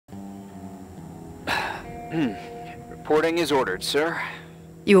Reporting is ordered, sir.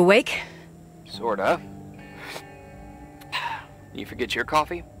 You awake? Sorta. You forget your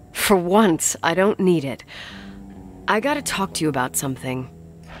coffee? For once, I don't need it. I gotta talk to you about something.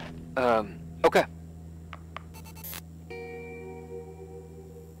 Okay.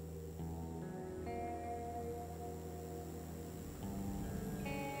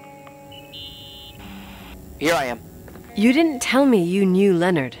 Here I am. You didn't tell me you knew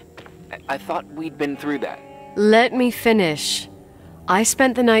Leonard. I thought we'd been through that. Let me finish. I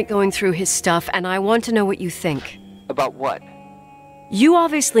spent the night going through his stuff, and I want to know what you think. About what? You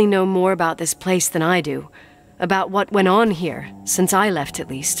obviously know more about this place than I do. About what went on here, since I left at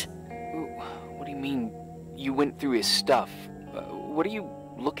least. What do you mean, you went through his stuff? What are you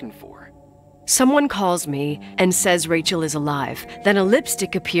looking for? Someone calls me and says Rachel is alive. Then a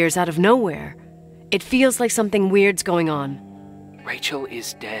lipstick appears out of nowhere. It feels like something weird's going on. Rachel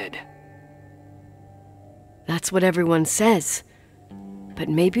is dead. That's what everyone says. But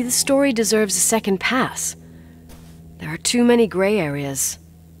maybe the story deserves a second pass. There are too many gray areas.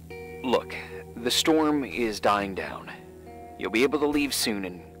 Look, the storm is dying down. You'll be able to leave soon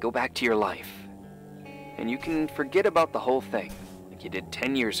and go back to your life. And you can forget about the whole thing, like you did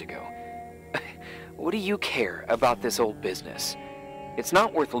 10 years ago. What do you care about this old business? It's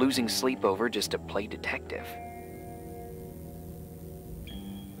not worth losing sleep over just to play detective.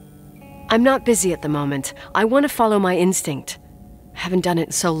 I'm not busy at the moment. I want to follow my instinct. I haven't done it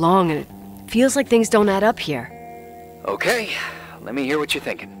in so long, and it feels like things don't add up here. Okay, let me hear what you're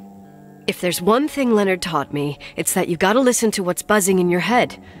thinking. If there's one thing Leonard taught me, it's that you gotta listen to what's buzzing in your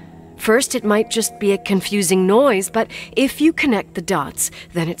head. First, it might just be a confusing noise, but if you connect the dots,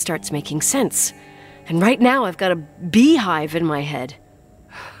 then it starts making sense. And right now, I've got a beehive in my head.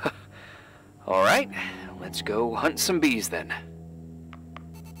 All right, let's go hunt some bees then.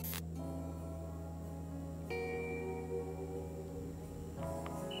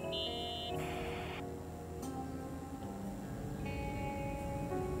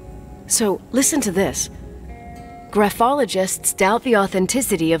 So, listen to this. Graphologists doubt the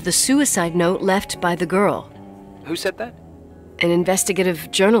authenticity of the suicide note left by the girl. Who said that? An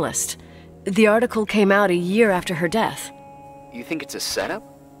investigative journalist. The article came out a year after her death. You think it's a setup?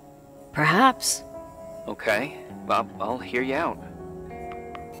 Perhaps. Okay, I'll hear you out.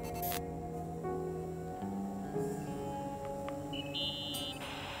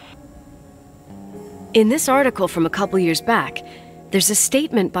 In this article from a couple years back, there's a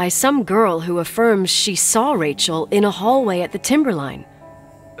statement by some girl who affirms she saw Rachel in a hallway at the Timberline.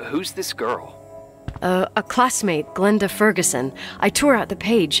 Who's this girl? A classmate, Glenda Ferguson. I tore out the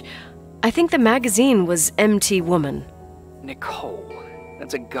page. I think the magazine was MT Woman. Nicole.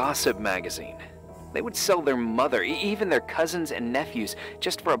 That's a gossip magazine. They would sell their mother, even their cousins and nephews,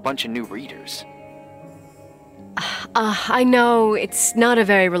 just for a bunch of new readers. I know, it's not a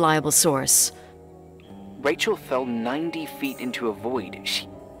very reliable source. Rachel fell 90 feet into a void. She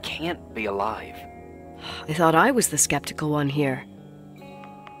can't be alive. I thought I was the skeptical one here.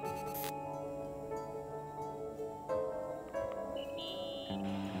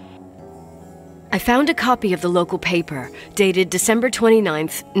 I found a copy of the local paper, dated December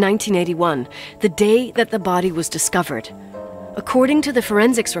 29th, 1981, the day that the body was discovered. According to the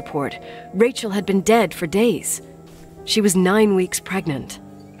forensics report, Rachel had been dead for days. She was 9 weeks pregnant.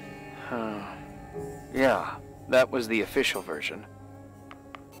 Yeah, that was the official version.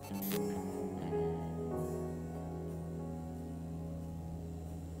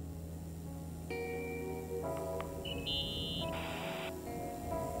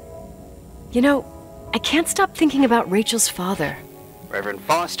 You know, I can't stop thinking about Rachel's father. Reverend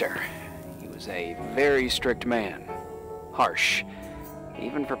Foster. He was a very strict man. Harsh,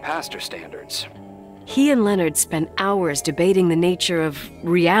 even for pastor standards. He and Leonard spent hours debating the nature of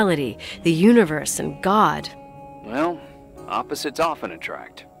reality, the universe, and God. Well, opposites often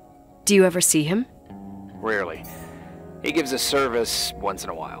attract. Do you ever see him? Rarely. He gives a service once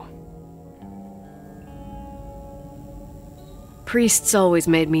in a while. Priests always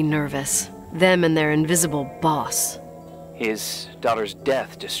made me nervous. Them and their invisible boss. His daughter's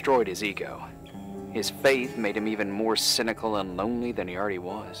death destroyed his ego. His faith made him even more cynical and lonely than he already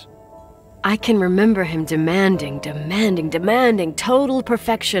was. I can remember him demanding total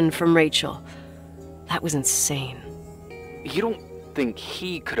perfection from Rachel. That was insane. You don't think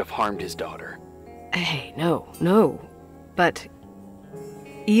he could have harmed his daughter? Hey, no. But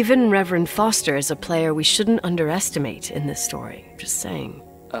even Reverend Foster is a player we shouldn't underestimate in this story. Just saying.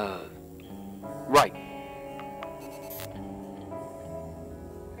 Right.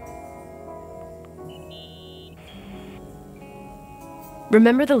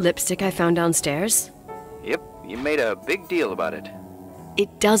 Remember the lipstick I found downstairs? Yep, you made a big deal about it.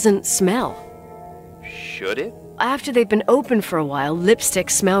 It doesn't smell. Should it? After they've been open for a while,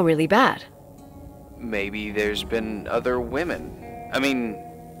 lipsticks smell really bad. Maybe there's been other women. I mean...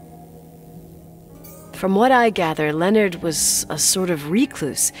 From what I gather, Leonard was a sort of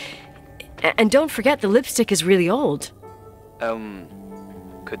recluse. And don't forget, the lipstick is really old.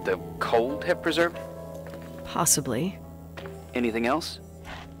 Could the cold have preserved it? Possibly. Anything else?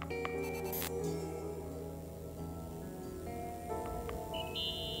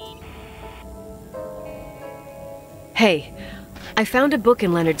 Hey, I found a book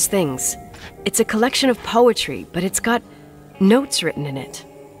in Leonard's things. It's a collection of poetry, but it's got notes written in it.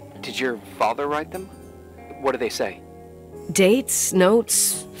 Did your father write them? What do they say? Dates,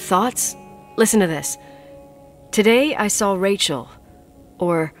 notes, thoughts. Listen to this. Today I saw Rachel.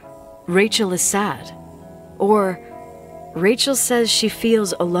 Or Rachel is sad. Or Rachel says she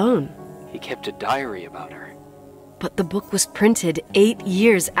feels alone. He kept a diary about her. But the book was printed 8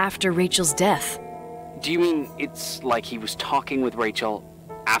 years after Rachel's death. Do you mean it's like he was talking with Rachel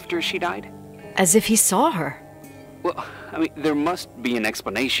after she died? As if he saw her. Well, I mean, there must be an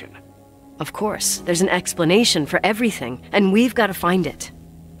explanation. Of course, there's an explanation for everything, and we've got to find it.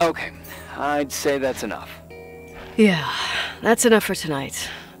 Okay, I'd say that's enough. Yeah, that's enough for tonight.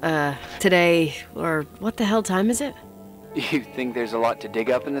 Today, or what the hell time is it? You think there's a lot to dig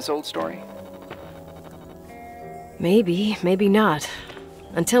up in this old story? Maybe, maybe not.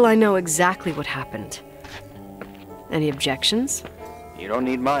 Until I know exactly what happened. Any objections? You don't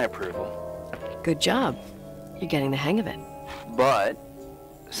need my approval. Good job. You're getting the hang of it. But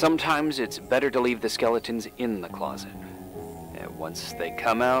sometimes it's better to leave the skeletons in the closet. Once they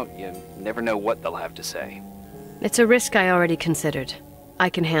come out, you never know what they'll have to say. It's a risk I already considered. I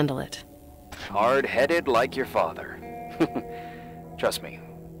can handle it. Hard-headed like your father. Trust me,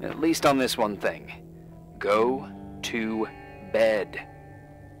 at least on this one thing. Go to bed.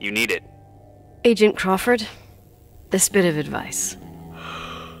 You need it. Agent Crawford, this bit of advice.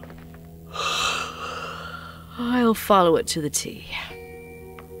 I'll follow it to the T.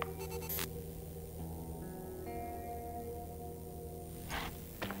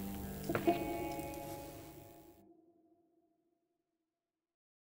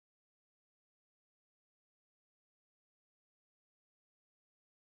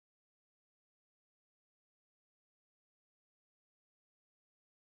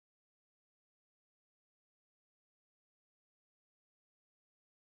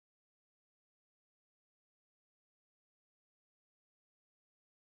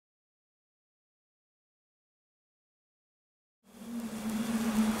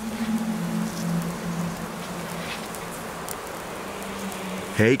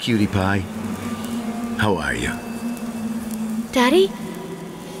 Hey, cutie pie. How are you? Daddy?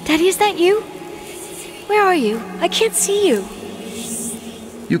 Daddy, is that you? Where are you? I can't see you.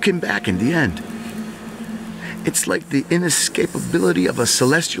 You came back in the end. It's like the inescapability of a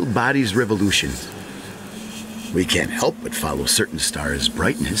celestial body's revolution. We can't help but follow certain stars'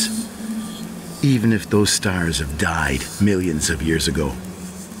 brightness, even if those stars have died millions of years ago.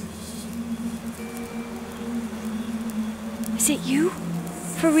 Is it you?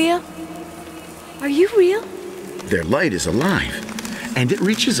 For real? Are you real? Their light is alive, and it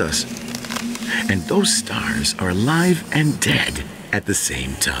reaches us. And those stars are alive and dead at the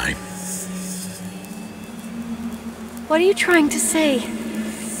same time. What are you trying to say?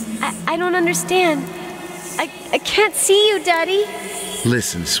 I don't understand. I can't see you, Daddy.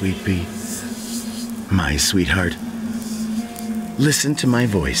 Listen, sweet pea. My sweetheart. Listen to my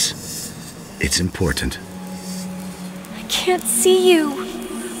voice. It's important. I can't see you.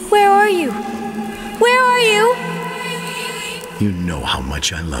 Where are you? Where are you? You know how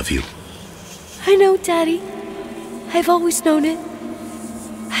much I love you. I know, Daddy. I've always known it.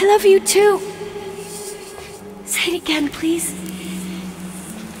 I love you too. Say it again, please.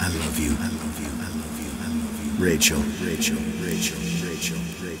 I love you. I love you. I love you. I love you. Rachel, Rachel, Rachel, Rachel,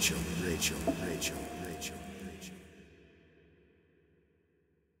 Rachel, Rachel, Rachel, Rachel, Rachel.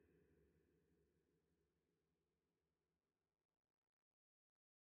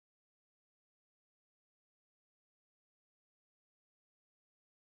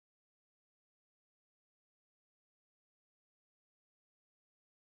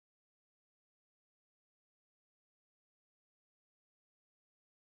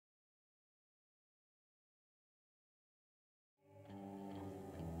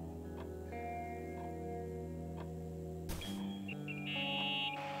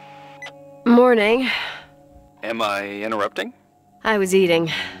 Morning. Am I interrupting? I was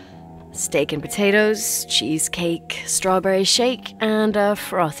eating steak and potatoes, cheesecake, strawberry shake, and a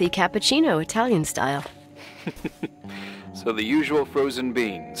frothy cappuccino, Italian style. So the usual frozen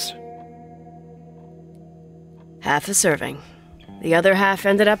beans. Half a serving. The other half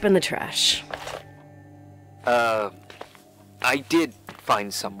ended up in the trash. I did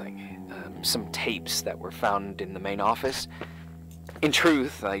find something. Some tapes that were found in the main office. In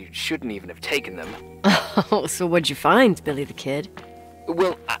truth, I shouldn't even have taken them. Oh, so what'd you find, Billy the Kid?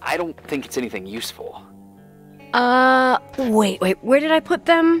 Well, I don't think it's anything useful. Wait, where did I put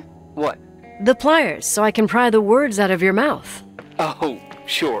them? What? The pliers, so I can pry the words out of your mouth. Oh,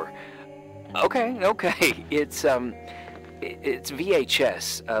 sure. Okay. It's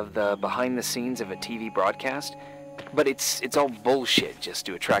VHS of the behind the scenes of a TV broadcast, but it's all bullshit just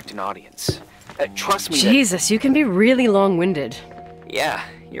to attract an audience. Trust me. Jesus, you can be really long-winded. Yeah,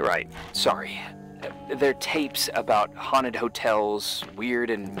 you're right. Sorry. They're tapes about haunted hotels, weird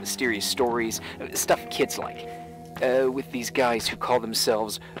and mysterious stories, stuff kids like. With these guys who call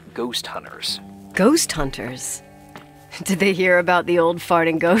themselves ghost hunters. Ghost hunters? Did they hear about the old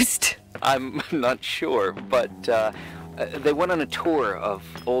farting ghost? I'm not sure, but they went on a tour of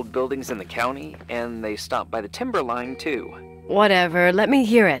old buildings in the county, and they stopped by the timberline, too. Whatever, let me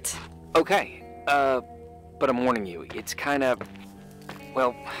hear it. Okay, but I'm warning you, it's kinda...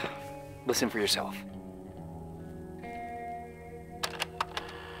 Well, listen for yourself.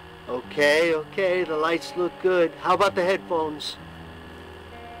 Okay, the lights look good. How about the headphones?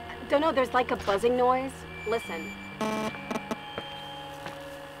 Don't know, there's like a buzzing noise. Listen.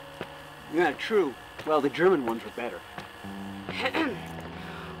 Yeah, true. Well, the German ones were better.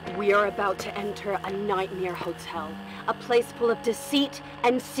 We are about to enter a nightmare hotel. A place full of deceit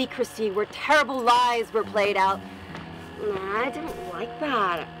and secrecy where terrible lies were played out. Nah, I didn't like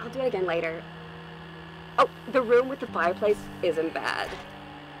that. I'll do it again later. Oh, the room with the fireplace isn't bad.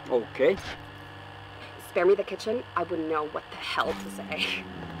 Okay. Spare me the kitchen. I wouldn't know what the hell to say.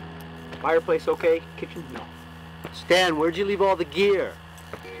 Fireplace okay? Kitchen? No. Stan, where'd you leave all the gear?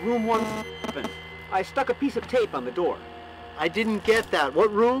 Room 1-7. I stuck a piece of tape on the door. I didn't get that.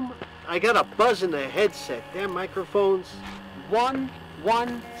 What room? I got a buzz in the headset. Damn microphones.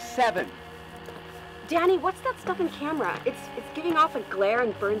 1-1-7. Danny, what's that stuff in camera? It's giving off a glare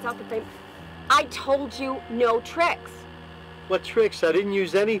and burns out the frame. I told you no tricks. What tricks? I didn't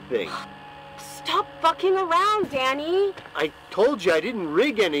use anything. Stop fucking around, Danny. I told you I didn't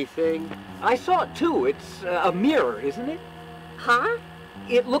rig anything. I saw it too. It's a mirror, isn't it? Huh?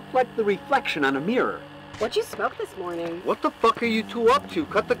 It looked like the reflection on a mirror. What'd you smoke this morning? What the fuck are you two up to?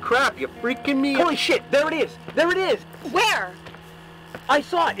 Cut the crap. You're freaking me out. Holy shit, there it is. There it is. Where? I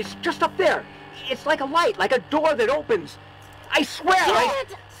saw it. It's just up there. It's like a light, like a door that opens. I swear.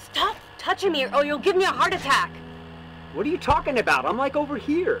 Dad, stop touching me or you'll give me a heart attack. What are you talking about? I'm like over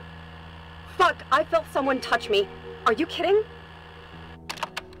here. Fuck, I felt someone touch me. Are you kidding?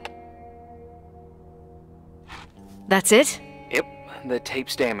 That's it? Yep, the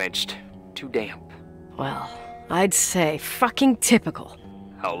tape's damaged. Too damp. Well, I'd say fucking typical.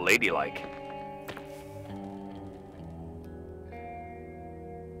 How ladylike.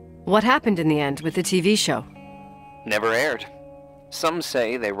 What happened in the end with the TV show? Never aired. Some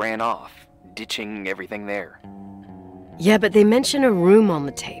say they ran off, ditching everything there. Yeah, but they mention a room on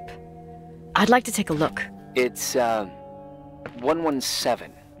the tape. I'd like to take a look. It's,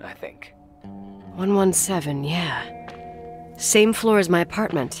 117, I think. 117, yeah. Same floor as my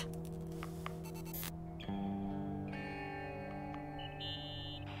apartment.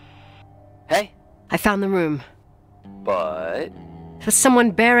 Hey? I found the room. But... Someone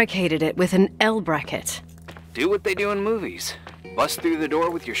barricaded it with an L bracket. do what they do in movies. Bust through the door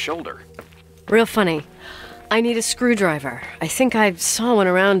with your shoulder. Real funny. I need a screwdriver. I think I saw one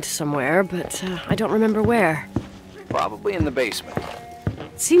around somewhere, but I don't remember where. Probably in the basement.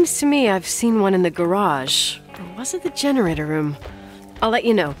 Seems to me I've seen one in the garage. Or was it the generator room? I'll let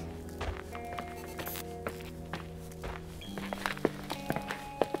you know.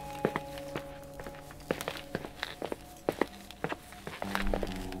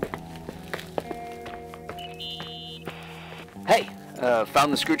 Hey,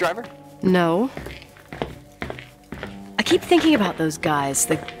 found the screwdriver? No. I keep thinking about those guys,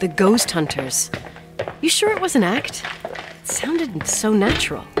 the ghost hunters. You sure it was an act? It sounded so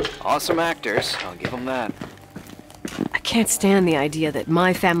natural. Awesome actors, I'll give them that. I can't stand the idea that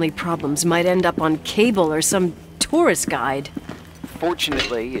my family problems might end up on cable or some tourist guide.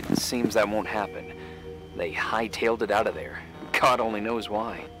 Fortunately, it seems that won't happen. They hightailed it out of there. God only knows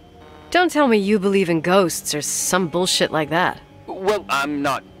why. Don't tell me you believe in ghosts or some bullshit like that. Well, I'm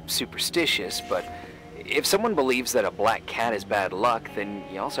not superstitious, but if someone believes that a black cat is bad luck, then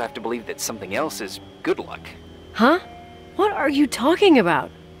you also have to believe that something else is good luck. Huh? What are you talking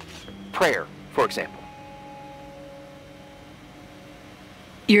about? Prayer, for example.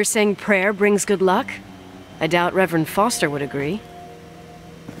 You're saying prayer brings good luck? I doubt Reverend Foster would agree.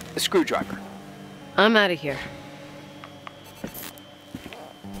 A screwdriver. I'm out of here.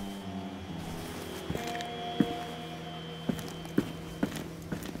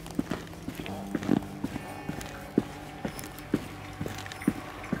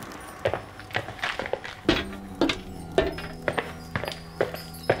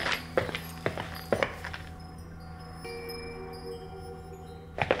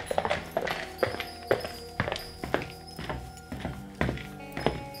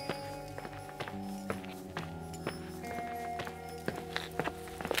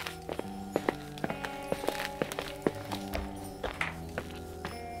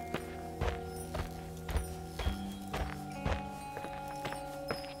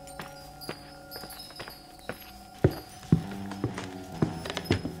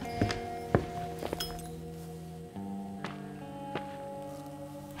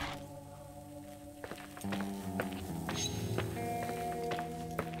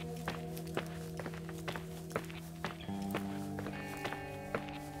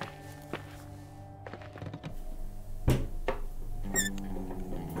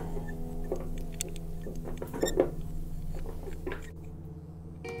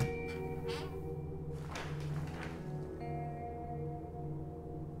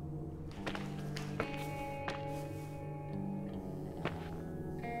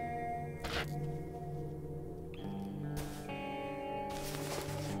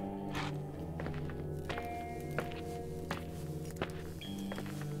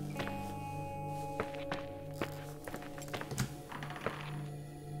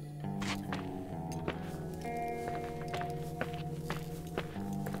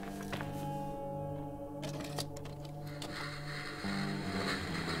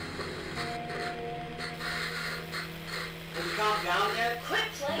 Calm down yet? Quit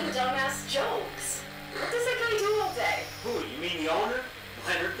playing dumbass jokes. What does that guy do all day? Who, you mean the owner?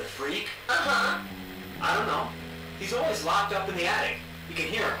 Leonard the freak? Uh-huh. I don't know. He's always locked up in the attic. You can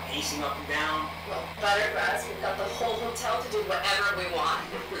hear him pacing up and down. Well, better for us. We've got the whole hotel to do whatever we want.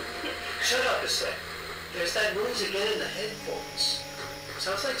 Shut up a sec. There's that noise again in the headphones.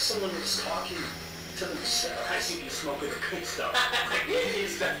 Sounds like someone was talking to themselves. I see you smoking the good stuff.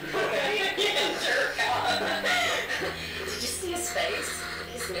 Jerk. Did you see his face?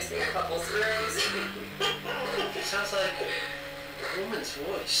 He's missing a couple screws. It sounds like a woman's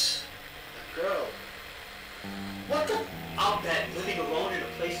voice. A girl. What the? I'll bet living alone in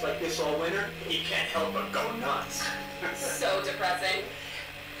a place like this all winter, you can't help but go nuts. So depressing.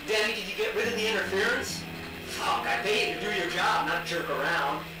 Danny, did you get rid of the interference? Fuck, I pay you to do your job, not jerk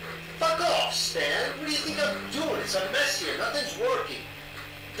around. Fuck off, Stan. What do you think I'm doing? It's a mess here. Nothing's working.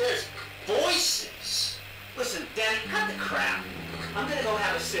 There's voices. Listen, Danny, cut the crap. I'm gonna go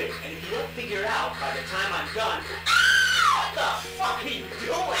have a cig, and if you don't figure it out by the time I'm done... What the fuck are you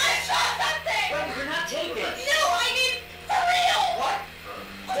doing? I saw something! Wait, you're not taping. No, I mean for real! What?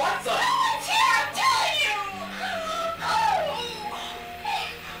 What the? Someone's here, I'm telling you!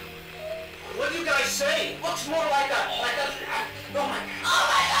 What do you guys say? It looks more like a... Oh my... Oh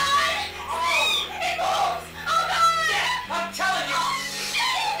my god! See? It moves! Oh god! Yeah, I'm telling you!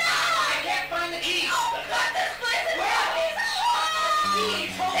 Shit, no! I can't find the keys! Oh god, this place is fucking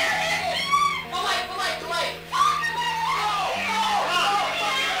Keys, hold There on! it is! The light!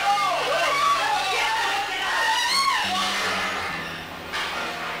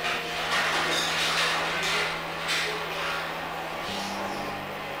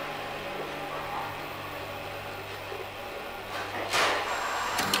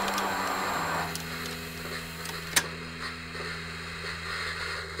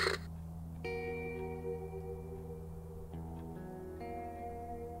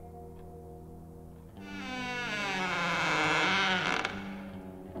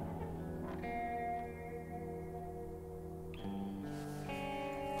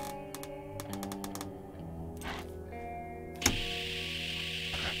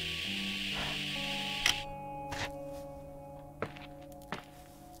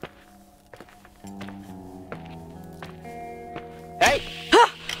 Hey!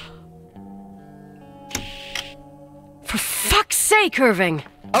 For fuck's sake, Irving!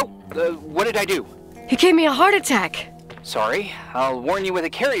 Oh, what did I do? He gave me a heart attack. Sorry, I'll warn you with a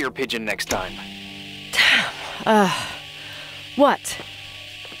carrier pigeon next time. What?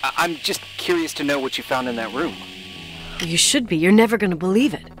 I'm just curious to know what you found in that room. You should be. You're never gonna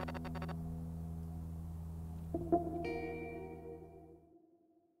believe it.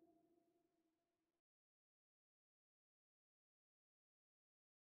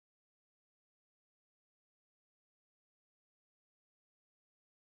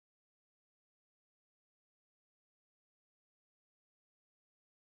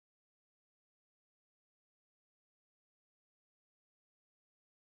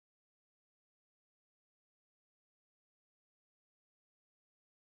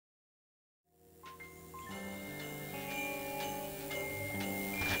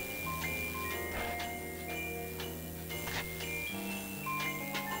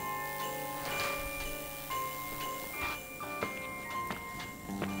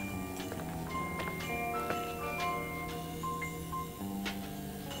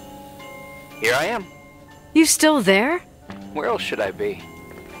 Here I am. You still there? Where else should I be?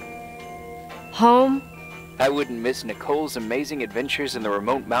 Home? I wouldn't miss Nicole's amazing adventures in the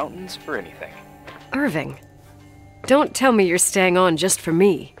remote mountains for anything. Irving, don't tell me you're staying on just for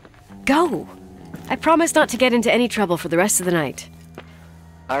me. Go! I promise not to get into any trouble for the rest of the night.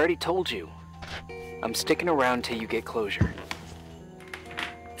 I already told you. I'm sticking around till you get closure.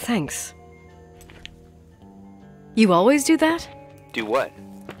 Thanks. You always do that? Do what?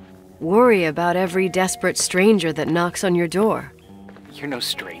 Worry about every desperate stranger that knocks on your door. You're no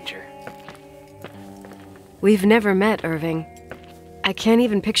stranger. We've never met, Irving. I can't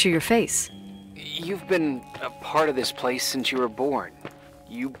even picture your face. You've been a part of this place since you were born.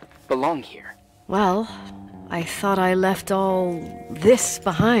 You belong here. Well, I thought I left all this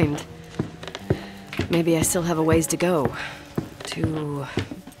behind. Maybe I still have a ways to go. To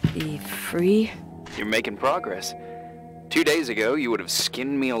be free? You're making progress. 2 days ago, you would have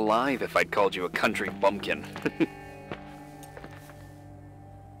skinned me alive if I'd called you a country bumpkin.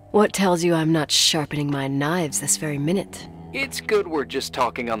 What tells you I'm not sharpening my knives this very minute? It's good we're just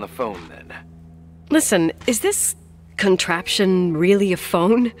talking on the phone, then. Listen, is this contraption really a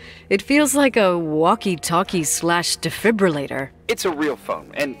phone? It feels like a walkie-talkie / defibrillator. It's a real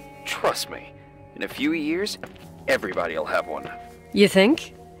phone, and trust me, in a few years, everybody'll have one. You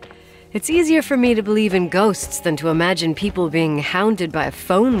think? It's easier for me to believe in ghosts than to imagine people being hounded by a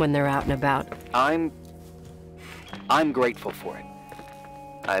phone when they're out and about. I'm grateful for it.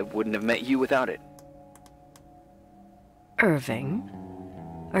 I wouldn't have met you without it. Irving,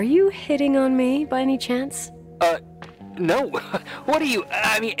 are you hitting on me by any chance? No. What are you...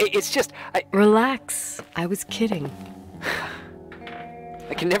 I mean, it's just... Relax. I was kidding.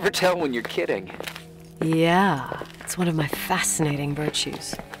 I can never tell when you're kidding. Yeah, it's one of my fascinating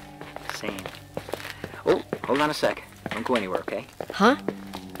virtues. Same. Oh, hold on a sec. Don't go anywhere, okay? Huh?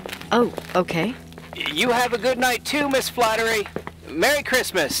 Oh, okay. You have a good night too, Miss Flattery. Merry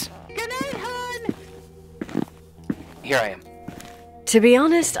Christmas. Good night, hon! Here I am. To be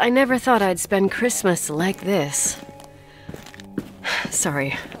honest, I never thought I'd spend Christmas like this.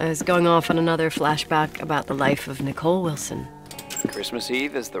 Sorry, I was going off on another flashback about the life of Nicole Wilson. Christmas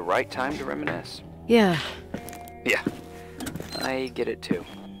Eve is the right time to reminisce. Yeah. Yeah, I get it too.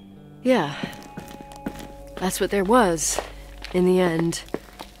 Yeah. That's what there was, in the end.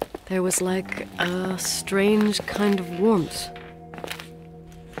 There was like a strange kind of warmth.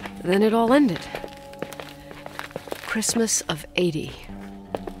 Then it all ended. Christmas of '80.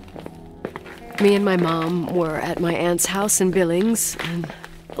 Me and my mom were at my aunt's house in Billings, and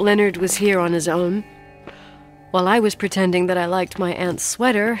Leonard was here on his own. While I was pretending that I liked my aunt's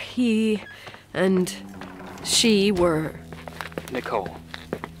sweater, he and she were... Nicole.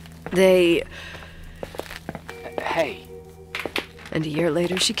 They... Hey. And a year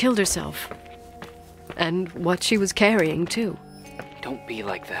later, she killed herself. And what she was carrying, too. Don't be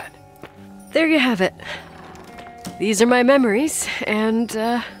like that. There you have it. These are my memories, and,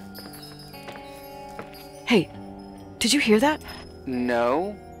 Hey, did you hear that?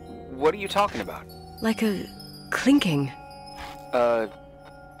 No? What are you talking about? Like a clinking.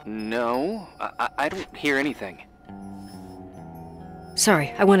 No. I don't hear anything.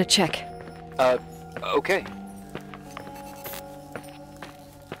 Sorry, I want to check. Okay.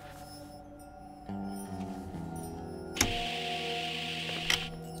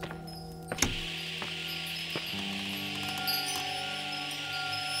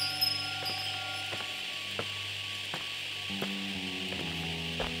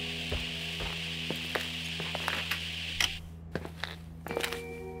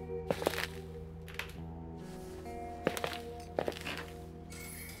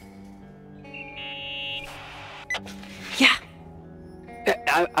 Yeah.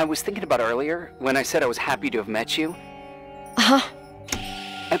 I was thinking about earlier when I said I was happy to have met you. Uh-huh.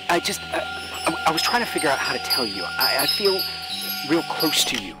 I was trying to figure out how to tell you. I feel real close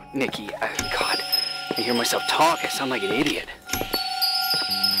to you, Nikki. God, I hear myself talk. I sound like an idiot.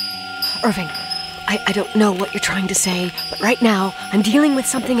 Irving, I don't know what you're trying to say, but right now, I'm dealing with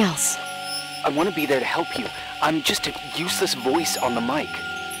something else. I want to be there to help you. I'm just a useless voice on the mic.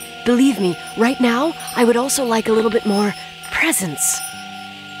 Believe me, right now, I would also like a little bit more presence.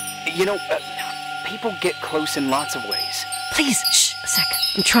 You know, people get close in lots of ways. Please, shh, a sec.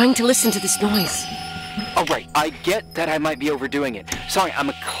 I'm trying to listen to this noise. All right, I get that I might be overdoing it. Sorry, I'm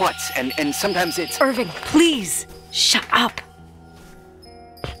a klutz, and sometimes it's... Irving, please, shut up.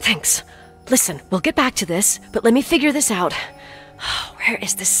 Thanks. Listen, we'll get back to this, but let me figure this out. Where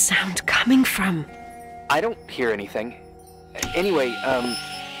is this sound coming from? I don't hear anything. Anyway,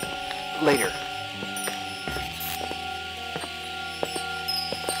 later.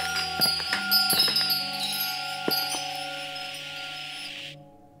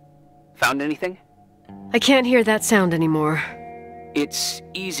 Found anything? I can't hear that sound anymore. It's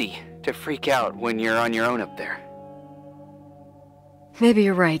easy to freak out when you're on your own up there. Maybe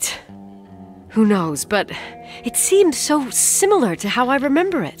you're right. Who knows, but it seemed so similar to how I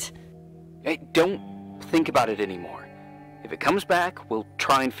remember it. Hey, don't think about it anymore. If it comes back, we'll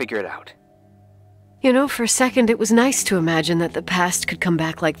try and figure it out. You know, for a second it was nice to imagine that the past could come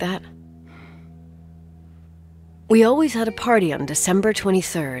back like that. We always had a party on December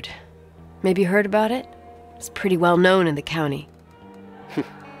 23rd. Maybe you heard about it? It's pretty well known in the county.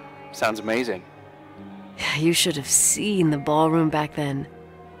 Sounds amazing. You should have seen the ballroom back then.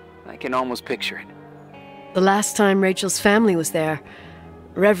 I can almost picture it. The last time Rachel's family was there,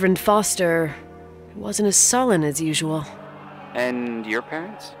 Reverend Foster wasn't as sullen as usual. And your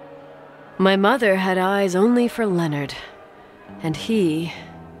parents? My mother had eyes only for Leonard. And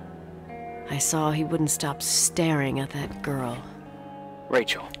I saw he wouldn't stop staring at that girl.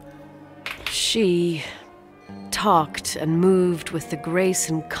 Rachel. She talked and moved with the grace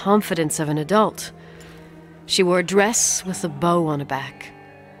and confidence of an adult. She wore a dress with a bow on her back.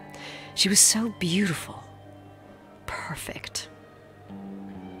 She was so beautiful. Perfect.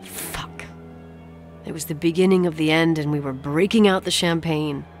 Fuck. It was the beginning of the end and we were breaking out the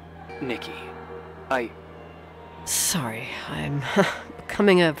champagne. Nikki, Sorry, I'm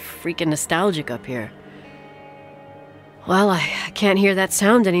becoming a freaking nostalgic up here. Well, I can't hear that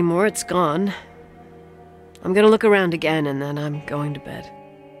sound anymore, it's gone. I'm gonna look around again and then I'm going to bed.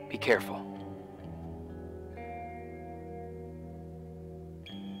 Be careful.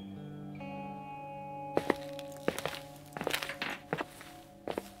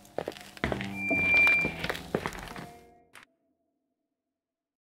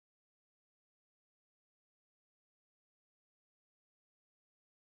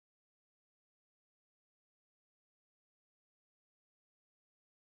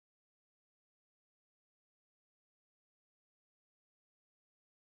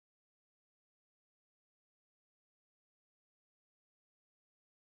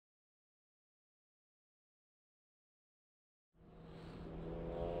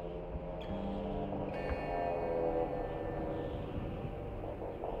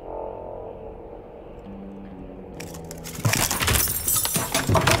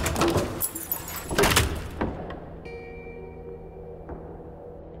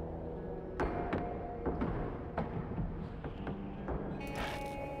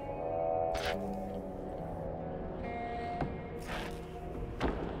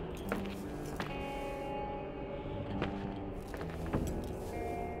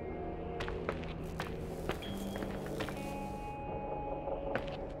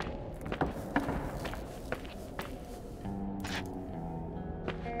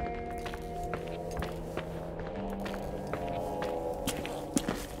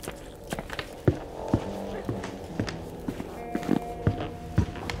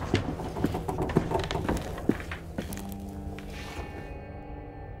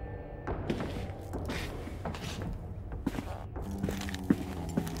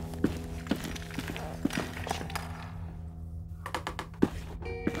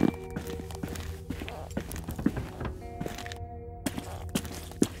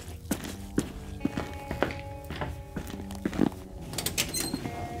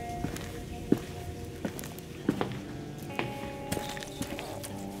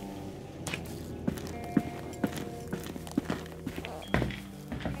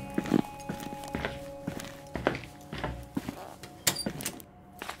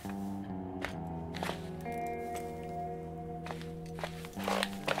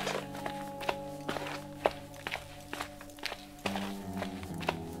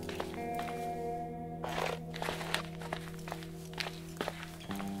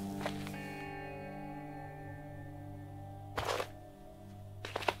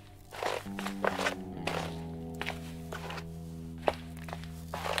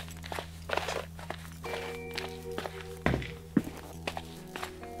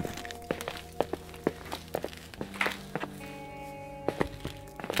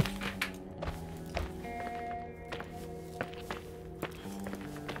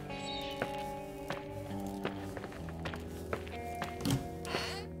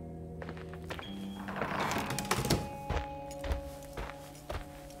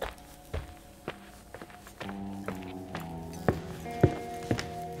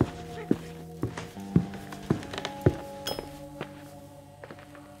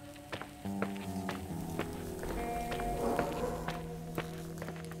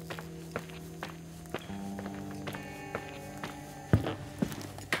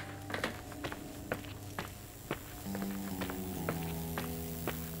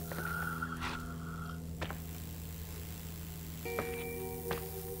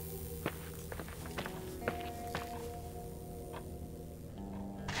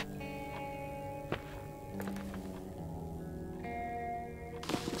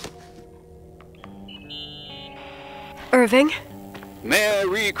 Irving?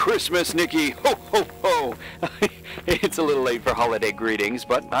 Merry Christmas, Nikki! Ho, ho, ho! It's a little late for holiday greetings,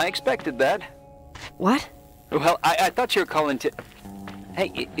 but I expected that. What? Well, I thought you were calling to...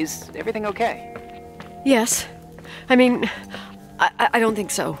 Hey, is everything okay? Yes. I mean, I don't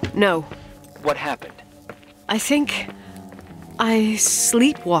think so. No. What happened? I think I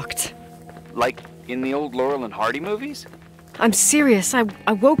sleepwalked. Like in the old Laurel and Hardy movies? I'm serious. I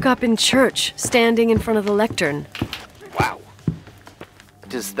woke up in church, standing in front of the lectern. Wow.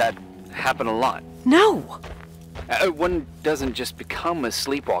 Does that happen a lot? No! One doesn't just become a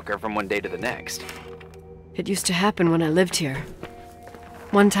sleepwalker from one day to the next. It used to happen when I lived here.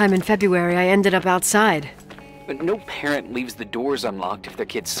 One time in February, I ended up outside. But no parent leaves the doors unlocked if their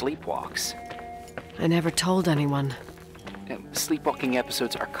kid sleepwalks. I never told anyone. Sleepwalking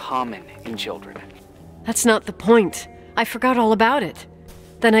episodes are common in children. That's not the point. I forgot all about it.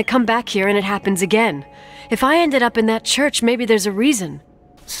 Then I come back here and it happens again. If I ended up in that church, maybe there's a reason.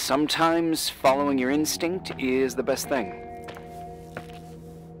 Sometimes following your instinct is the best thing.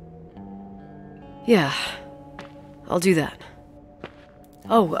 Yeah, I'll do that.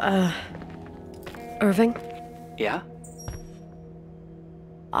 Oh, Irving? Yeah?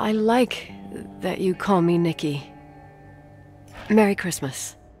 I like that you call me Nikki. Merry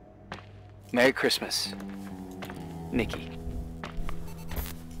Christmas. Merry Christmas, Nikki.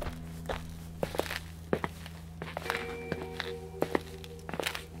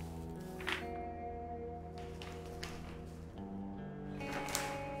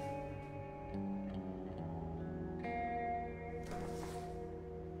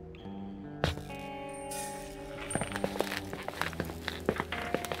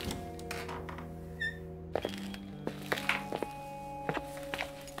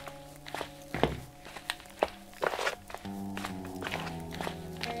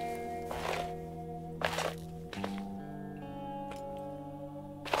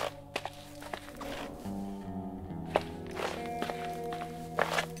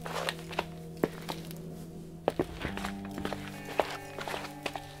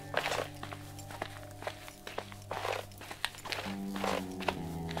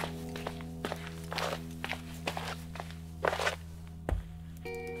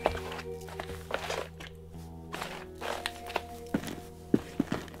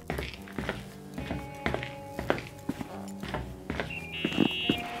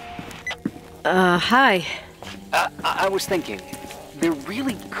 Hi. I was thinking, there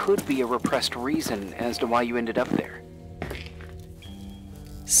really could be a repressed reason as to why you ended up there.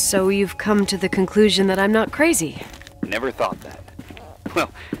 So you've come to the conclusion that I'm not crazy? Never thought that.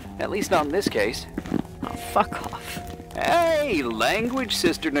 Well, at least not in this case. Oh, fuck off. Hey, language,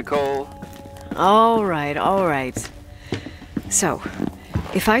 Sister Nicole. All right. So,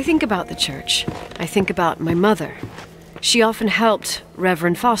 if I think about the church, I think about my mother. She often helped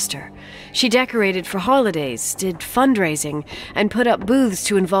Reverend Foster. She decorated for holidays, did fundraising, and put up booths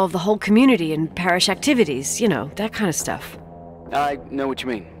to involve the whole community in parish activities, you know, that kind of stuff. I know what you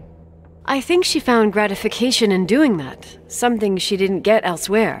mean. I think she found gratification in doing that, something she didn't get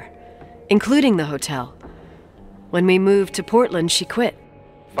elsewhere, including the hotel. When we moved to Portland, she quit.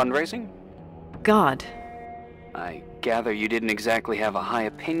 Fundraising? God. I gather you didn't exactly have a high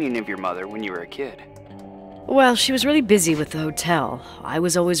opinion of your mother when you were a kid. Well, she was really busy with the hotel. I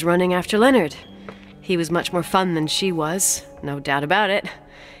was always running after Leonard. He was much more fun than she was, no doubt about it.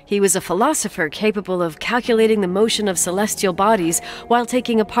 He was a philosopher capable of calculating the motion of celestial bodies while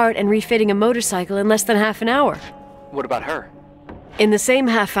taking apart and refitting a motorcycle in less than half an hour. What about her? In the same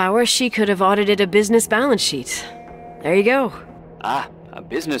half hour, she could have audited a business balance sheet. There you go. Ah, a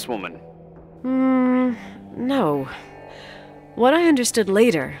businesswoman. No. What I understood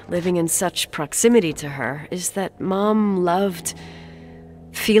later, living in such proximity to her, is that Mom loved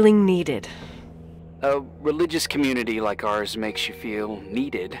feeling needed. A religious community like ours makes you feel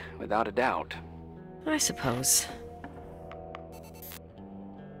needed, without a doubt. I suppose.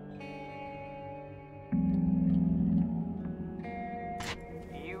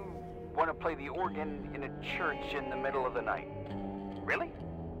 You want to play the organ in a church in the middle of the night? Really?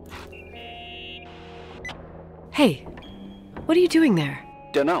 Hey, what are you doing there?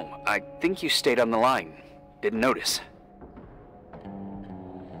 Dunno. I think you stayed on the line. Didn't notice.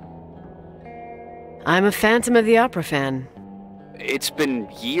 I'm a Phantom of the Opera fan. It's been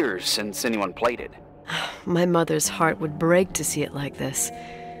years since anyone played it. My mother's heart would break to see it like this.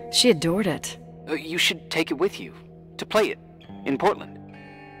 She adored it. You should take it with you, to play it, in Portland.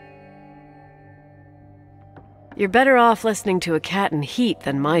 You're better off listening to a cat in heat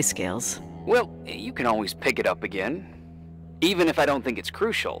than my scales. Well, you can always pick it up again. Even if I don't think it's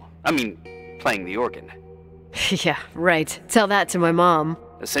crucial. I mean, playing the organ. Yeah, right. Tell that to my mom.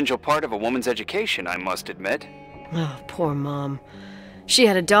 Essential part of a woman's education, I must admit. Oh, poor Mom. She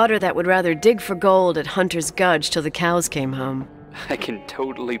had a daughter that would rather dig for gold at Hunter's Gulch till the cows came home. I can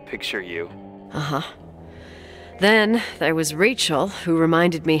totally picture you. Uh-huh. Then there was Rachel, who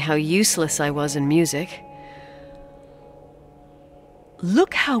reminded me how useless I was in music.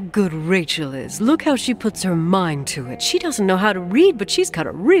 Look how good Rachel is. Look how she puts her mind to it. She doesn't know how to read, but she's got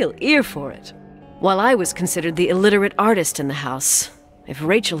a real ear for it. While I was considered the illiterate artist in the house. If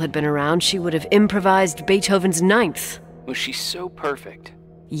Rachel had been around, she would have improvised Beethoven's Ninth. Was she so perfect?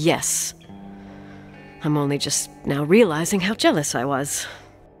 Yes. I'm only just now realizing how jealous I was.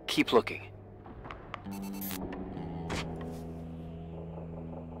 Keep looking.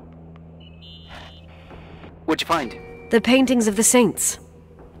 What'd you find? The paintings of the saints.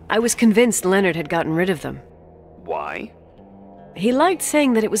 I was convinced Leonard had gotten rid of them. Why? He liked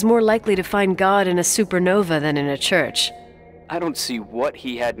saying that it was more likely to find God in a supernova than in a church. I don't see what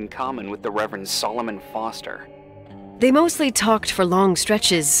he had in common with the Reverend Solomon Foster. They mostly talked for long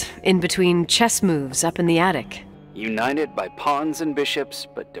stretches, in between chess moves up in the attic. United by pawns and bishops,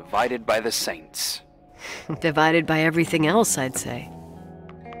 but divided by the saints. Divided by everything else, I'd say.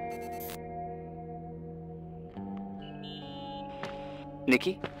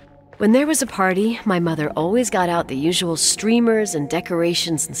 Nikki? When there was a party, my mother always got out the usual streamers and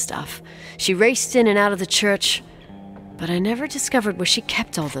decorations and stuff. She raced in and out of the church, but I never discovered where she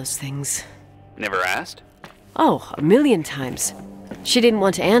kept all those things. Never asked? Oh, a million times. She didn't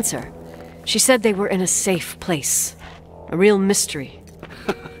want to answer. She said they were in a safe place. A real mystery.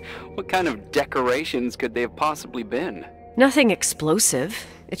 What kind of decorations could they have possibly been? Nothing explosive.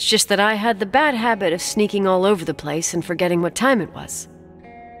 It's just that I had the bad habit of sneaking all over the place and forgetting what time it was.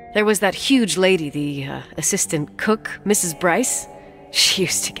 There was that huge lady, the assistant cook, Mrs. Bryce. She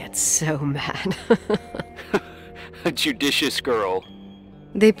used to get so mad. A judicious girl.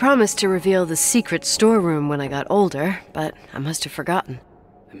 They promised to reveal the secret storeroom when I got older, but I must have forgotten.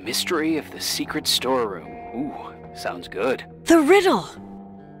 The mystery of the secret storeroom. Ooh, sounds good. The riddle!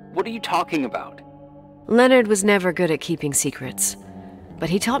 What are you talking about? Leonard was never good at keeping secrets, but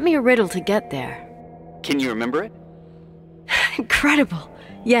he taught me a riddle to get there. Can you remember it? Incredible.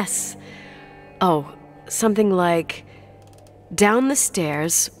 Yes. Oh, something like, down the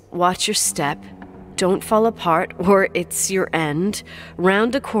stairs, watch your step, don't fall apart, or it's your end.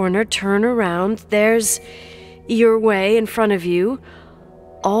 Round a corner, turn around, there's your way in front of you.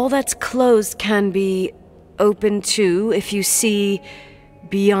 All that's closed can be open too if you see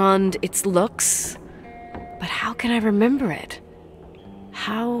beyond its looks. But how can I remember it?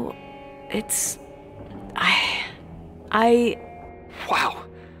 How... it's... Wow.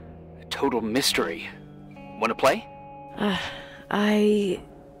 A total mystery. Wanna play?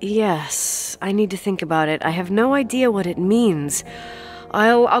 Yes, I need to think about it. I have no idea what it means.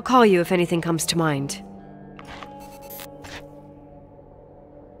 I'll call you if anything comes to mind.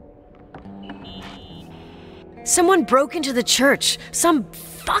 Someone broke into the church. Some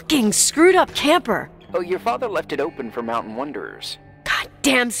fucking screwed up camper. Oh, your father left it open for mountain wanderers.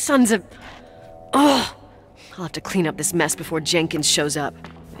 Goddamn sons of... Ugh. I'll have to clean up this mess before Jenkins shows up.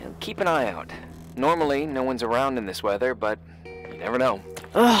 Keep an eye out. Normally, no one's around in this weather, but you never know.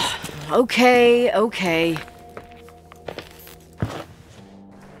 Ugh. Okay. Oh,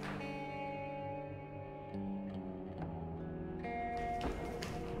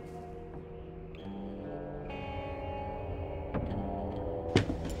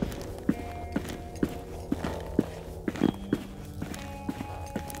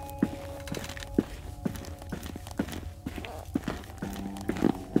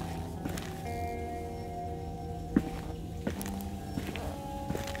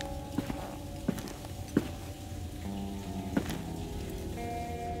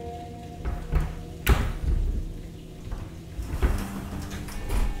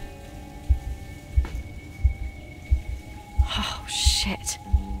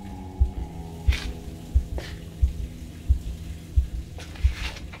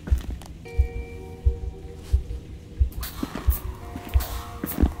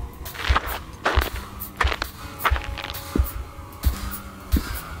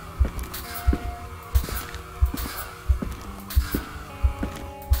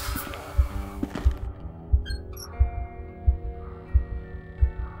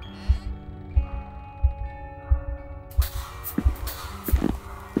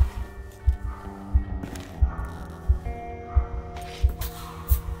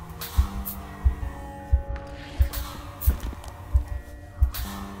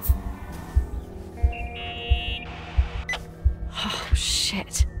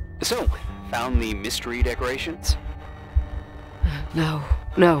 shit. So, Found the mystery decorations? No.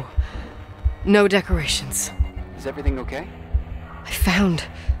 No decorations. Is everything okay? I found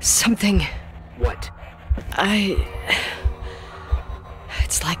something. What?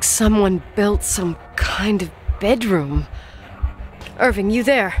 It's like someone built some kind of bedroom. Irving, you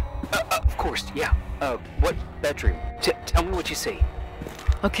there? Of course, yeah. What bedroom? Tell me what you see.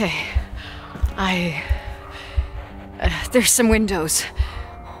 Okay. There's some windows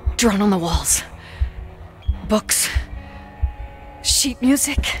drawn on the walls. Books. Sheet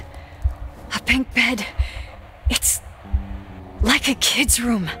music. A pink bed. It's like a kid's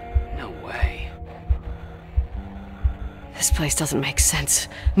room. No way. This place doesn't make sense.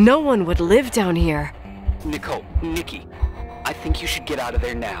 No one would live down here. Nicole, Nikki, I think you should get out of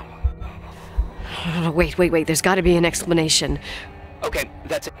there now. Wait. There's got to be an explanation. Okay,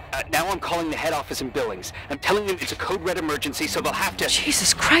 that's it. Now I'm calling the head office in Billings. I'm telling them it's a code red emergency, so they'll have to...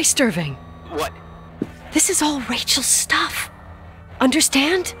 Jesus Christ, Irving. What? This is all Rachel's stuff.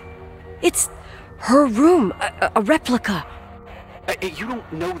 Understand? It's her room, a replica. You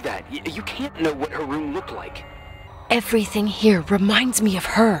don't know that. You can't know what her room looked like. Everything here reminds me of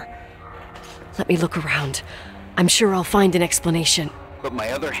her. Let me look around. I'm sure I'll find an explanation. But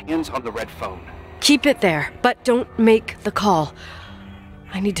my other hand's on the red phone. Keep it there, but don't make the call.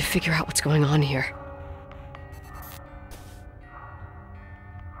 I need to figure out what's going on here.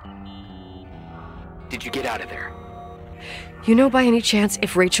 Did you get out of there? You know by any chance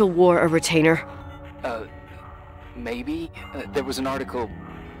if Rachel wore a retainer? Maybe. There was an article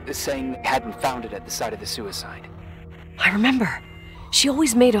saying they hadn't found it at the site of the suicide. I remember. She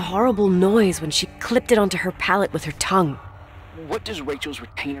always made a horrible noise when she clipped it onto her palate with her tongue. What does Rachel's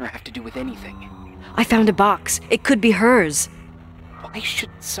retainer have to do with anything? I found a box. It could be hers. Why should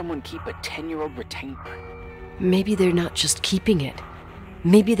someone keep a 10-year-old retainer? Maybe they're not just keeping it.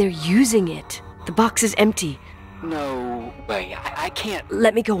 Maybe they're using it. The box is empty. No way. I can't...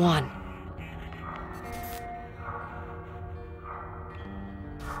 Let me go on.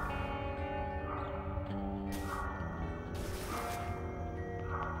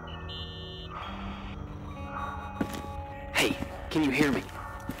 Hey, can you hear me?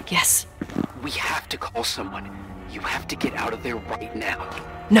 Yes. We have to call someone. You have to get out of there right now.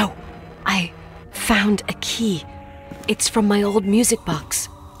 No. I found a key. It's from my old music box.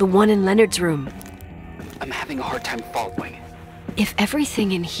 The one in Leonard's room. I'm having a hard time following. If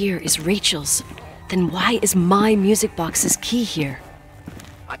everything in here is Rachel's, then why is my music box's key here?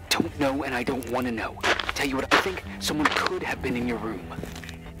 I don't know and I don't want to know. Tell you what I think, someone could have been in your room.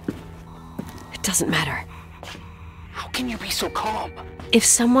 It doesn't matter. How can you be so calm? If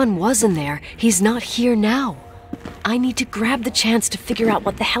someone was in there, he's not here now. I need to grab the chance to figure out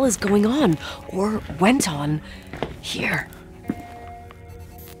what the hell is going on, or went on, here.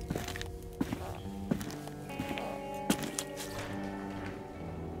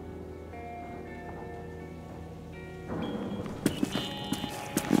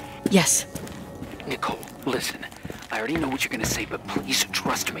 Yes. Nicole, listen. I already know what you're gonna say, but please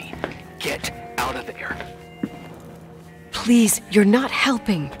trust me. Get out of there. Please, you're not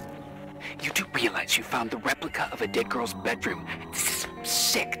helping. You do realize you found the replica of a dead girl's bedroom. This is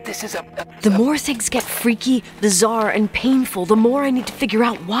sick. This is The more things get freaky, bizarre, and painful, the more I need to figure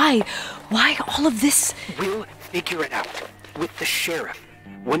out why all of this... We'll figure it out. With the sheriff.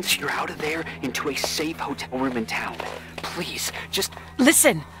 Once you're out of there, into a safe hotel room in town. Please, just...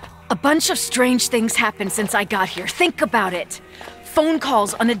 Listen! A bunch of strange things happened since I got here. Think about it. Phone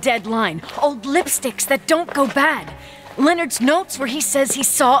calls on a dead line. Old lipsticks that don't go bad. Leonard's notes where he says he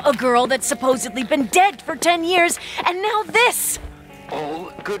saw a girl that's supposedly been dead for 10 years, and now this!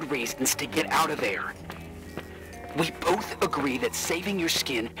 All good reasons to get out of there. We both agree that saving your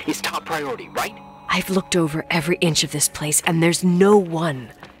skin is top priority, right? I've looked over every inch of this place, and there's no one.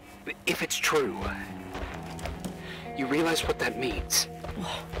 If it's true, you realize what that means.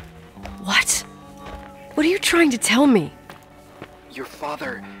 What? What are you trying to tell me? Your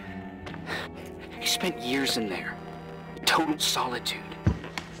father... He spent years in there. Total solitude.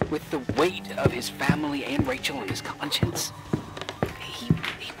 With the weight of his family and Rachel on his conscience. He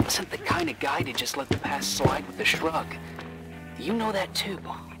wasn't the kind of guy to just let the past slide with a shrug. You know that too.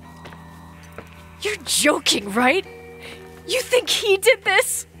 You're joking, right? You think he did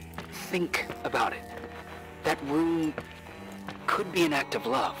this? Think about it. That room could be an act of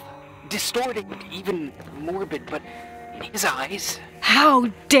love. Distorted, even morbid, but in his eyes... How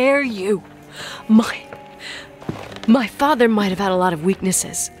dare you? My father might have had a lot of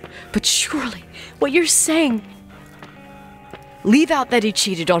weaknesses, but surely what you're saying... Leave out that he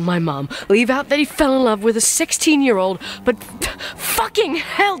cheated on my mom. Leave out that he fell in love with a 16-year-old. But fucking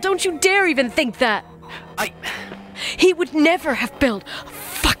hell, don't you dare even think that. He would never have built a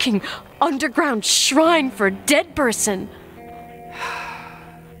fucking underground shrine for a dead person.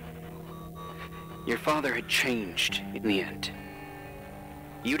 Your father had changed in the end.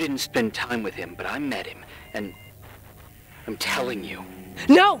 You didn't spend time with him, but I met him, and I'm telling you.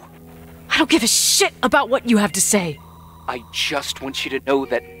 No! I don't give a shit about what you have to say. I just want you to know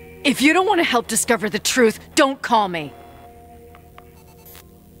that... If you don't want to help discover the truth, don't call me.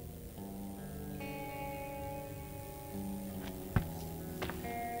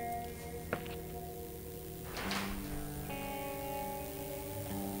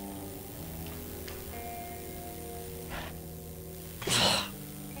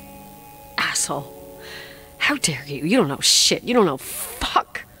 Asshole. How dare you? You don't know shit. You don't know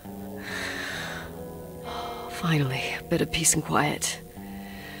fuck. Finally, a bit of peace and quiet.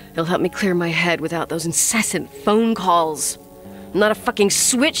 It'll help me clear my head without those incessant phone calls. I'm not a fucking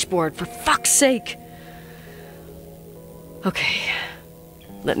switchboard, for fuck's sake. Okay,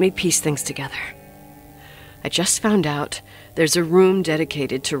 let me piece things together. I just found out there's a room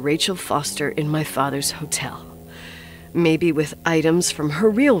dedicated to Rachel Foster in my father's hotel. Maybe with items from her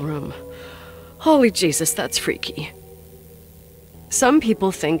real room. Holy Jesus, that's freaky. Some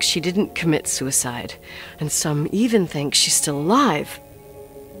people think she didn't commit suicide, and some even think she's still alive.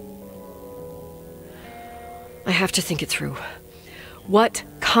 I have to think it through. What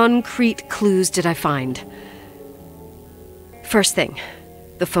concrete clues did I find? First thing,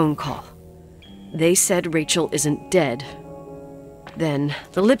 the phone call. They said Rachel isn't dead. Then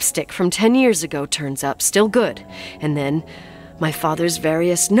the lipstick from 10 years ago turns up, still good. And then my father's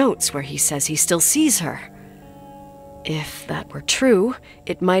various notes where he says he still sees her. If that were true,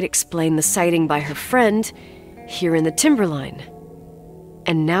 it might explain the sighting by her friend here in the timberline.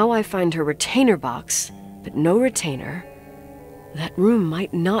 And now I find her retainer box, but no retainer. That room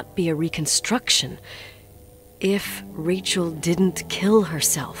might not be a reconstruction. If Rachel didn't kill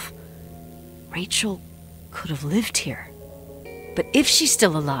herself, Rachel could have lived here. But if she's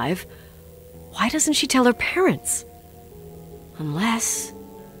still alive, why doesn't she tell her parents? Unless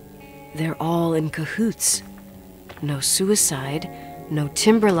they're all in cahoots. No suicide, no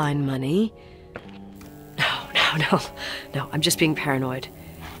timberline money. No, I'm just being paranoid.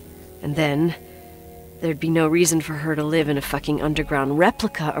 And then there'd be no reason for her to live in a fucking underground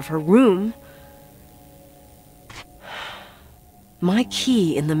replica of her room. My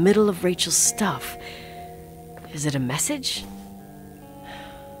key in the middle of Rachel's stuff. Is it a message?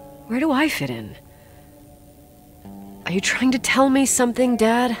 Where do I fit in? Are you trying to tell me something,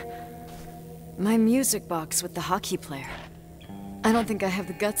 Dad? My music box with the hockey player. I don't think I have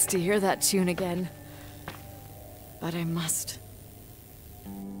the guts to hear that tune again. But I must.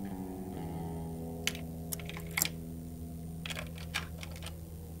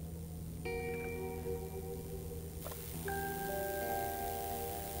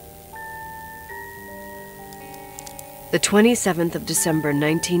 The 27th of December,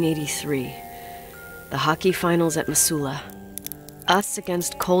 1983. The hockey finals at Missoula. Us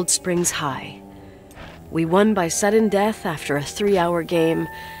against Cold Springs High. We won by sudden death after a 3-hour game,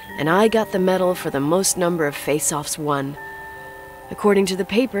 and I got the medal for the most number of face-offs won. According to the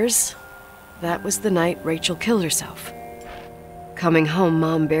papers, that was the night Rachel killed herself. Coming home,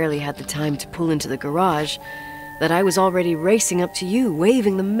 Mom barely had the time to pull into the garage that I was already racing up to you,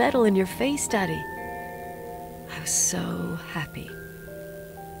 waving the medal in your face, Daddy. I was so happy.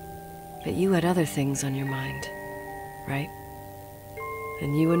 But you had other things on your mind, right?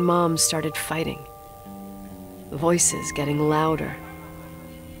 And you and Mom started fighting. The voices getting louder.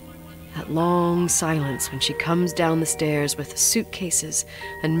 That long silence when she comes down the stairs with the suitcases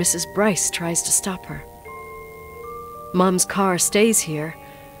and Mrs. Bryce tries to stop her. Mom's car stays here,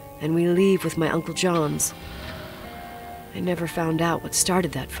 and we leave with my Uncle John's. I never found out what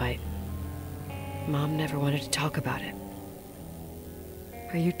started that fight. Mom never wanted to talk about it.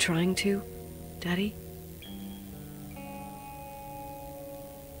 Are you trying to, Daddy?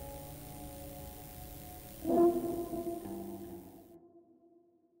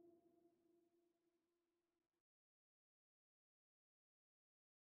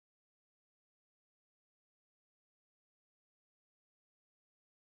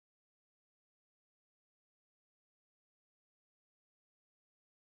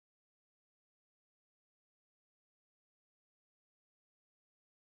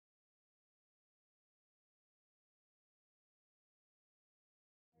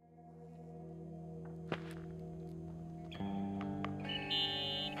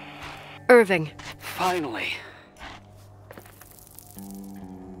 Irving. Finally.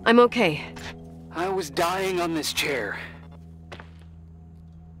 I'm okay. I was dying on this chair.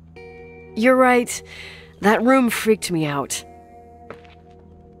 You're right. That room freaked me out.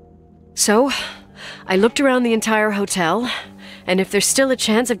 So, I looked around the entire hotel, and if there's still a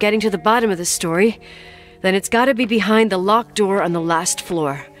chance of getting to the bottom of this story, then it's gotta be behind the locked door on the last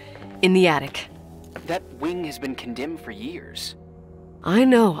floor, in the attic. That wing has been condemned for years. I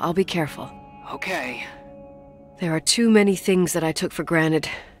know, I'll be careful. Okay. There are too many things that I took for granted.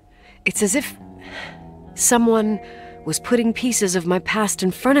 It's as if someone was putting pieces of my past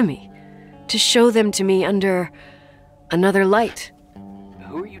in front of me to show them to me under another light.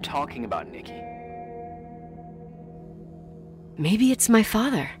 Who are you talking about, Nikki? Maybe it's my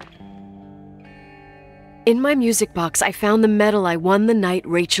father. In my music box, I found the medal I won the night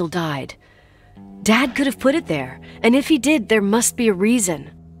Rachel died. Dad could have put it there, and if he did, there must be a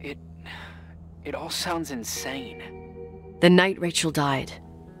reason. It all sounds insane. The night Rachel died.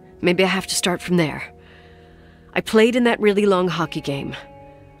 Maybe I have to start from there. I played in that really long hockey game.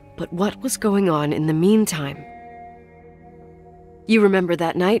 But what was going on in the meantime? You remember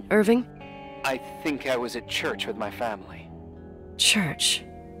that night, Irving? I think I was at church with my family. Church.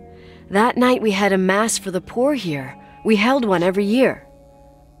 That night we had a mass for the poor here. We held one every year.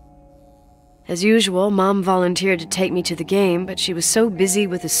 As usual, Mom volunteered to take me to the game, but she was so busy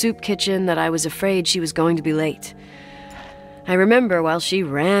with the soup kitchen that I was afraid she was going to be late. I remember while she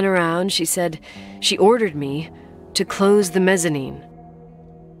ran around, she said she ordered me to close the mezzanine.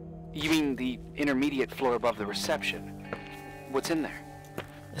 You mean the intermediate floor above the reception? What's in there?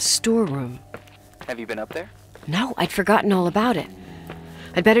 A storeroom. Have you been up there? No, I'd forgotten all about it.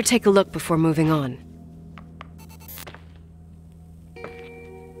 I'd better take a look before moving on.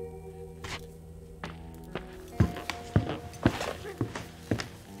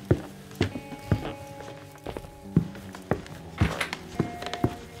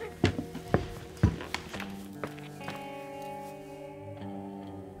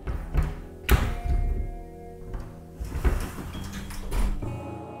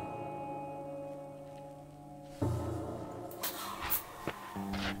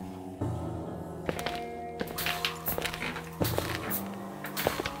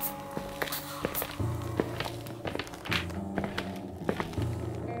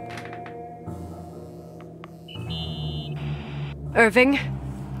 Irving?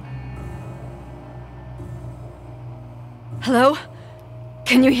 Hello?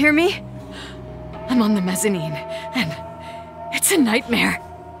 Can you hear me? I'm on the mezzanine, and it's a nightmare.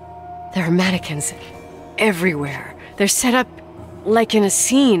 There are mannequins everywhere. They're set up like in a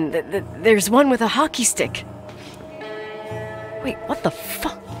scene. There's one with a hockey stick. Wait, what the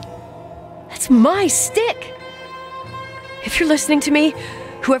fuck? That's my stick! If you're listening to me,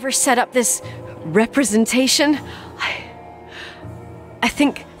 whoever set up this representation, I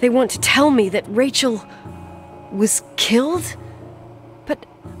think they want to tell me that Rachel was killed? But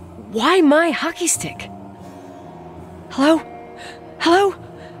why my hockey stick? Hello? Hello?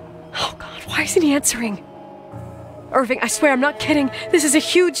 Oh God, why isn't he answering? Irving, I swear I'm not kidding. This is a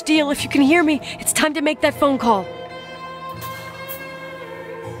huge deal. If you can hear me, it's time to make that phone call.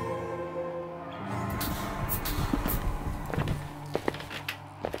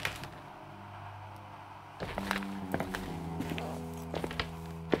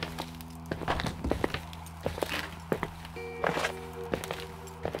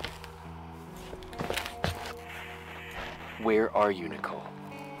 Where are you, Nicole?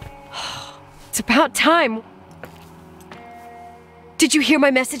 It's about time. Did you hear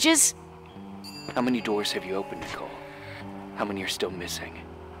my messages? How many doors have you opened, Nicole? How many are still missing?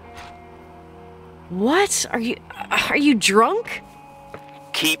 What? Are you drunk?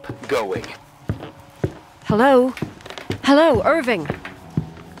 Keep going. Hello? Hello, Irving.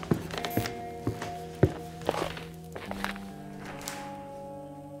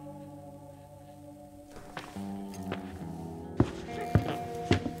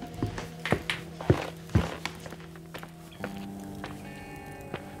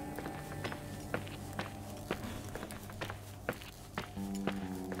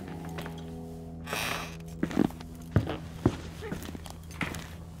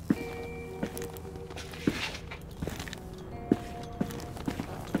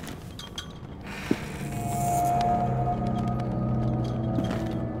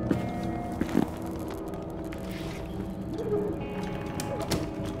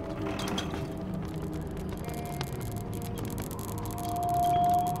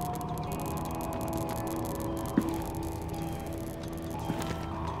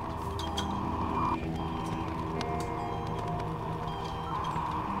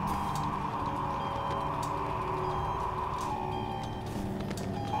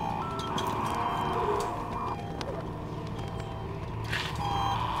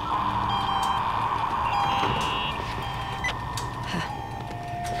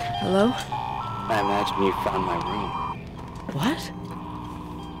 Hello? I imagine you found my room. What?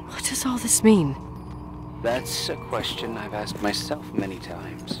 What does all this mean? That's a question I've asked myself many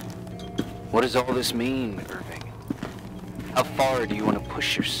times. What does all this mean, Irving? How far do you want to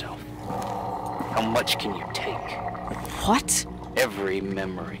push yourself? How much can you take? What? Every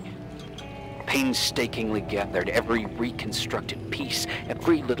memory. Painstakingly gathered, every reconstructed piece,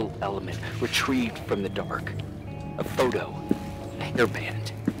 every little element retrieved from the dark. A photo, a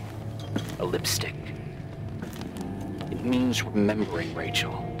hairband, a lipstick. It means remembering,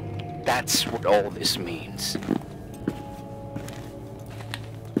 Rachel. That's what all this means.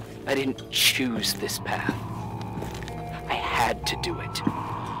 I didn't choose this path. I had to do it.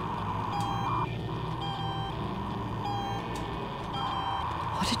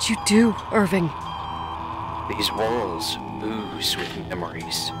 What did you do, Irving? These walls ooze with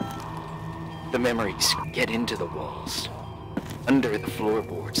memories. The memories get into the walls. Under the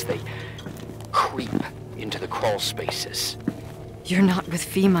floorboards, they creep into the crawl spaces. You're not with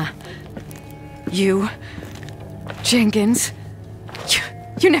FEMA. You... Jenkins...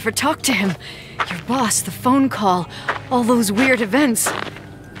 You never talked to him. Your boss, the phone call, all those weird events.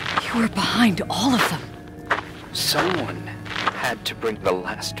 You were behind all of them. Someone had to bring the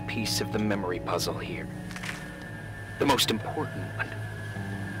last piece of the memory puzzle here. The most important one.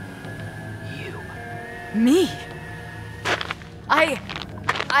 You. Me?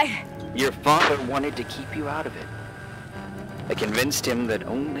 Your father wanted to keep you out of it. I convinced him that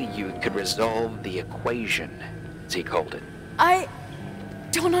only you could resolve the equation, as he called it. I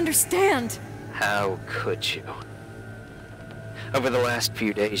don't understand. How could you? Over the last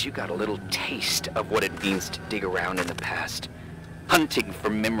few days, you got a little taste of what it means to dig around in the past. Hunting for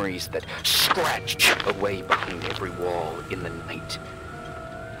memories that scratch away behind every wall in the night.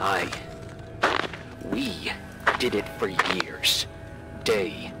 We did it for years.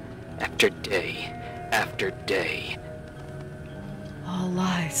 Day after day after day. All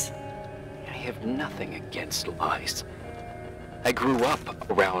lies. I have nothing against lies. I grew up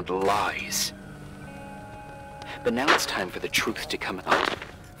around lies. But now it's time for the truth to come out.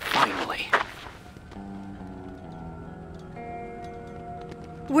 Finally.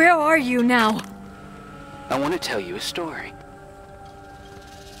 Where are you now? I want to tell you a story.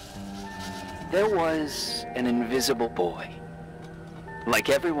 There was an invisible boy. Like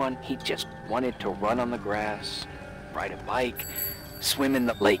everyone, he just wanted to run on the grass, ride a bike, swim in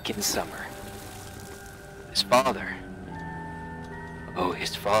the lake in summer. His father... Oh,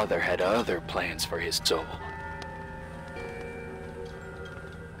 his father had other plans for his soul.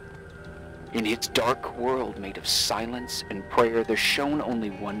 In his dark world made of silence and prayer, there shone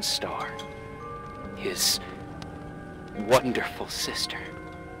only one star. His wonderful sister.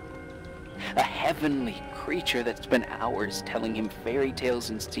 A heavenly creature that spent hours telling him fairy tales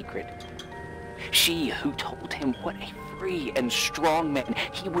in secret. She who told him what a free and strong man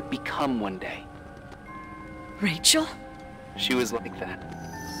he would become one day. Rachel? She was like that.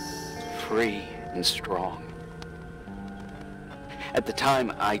 Free and strong. At the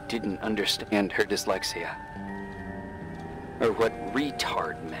time, I didn't understand her dyslexia. Or what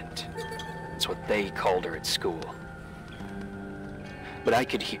retard meant. That's what they called her at school. But I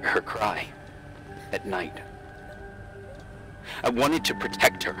could hear her cry at night. I wanted to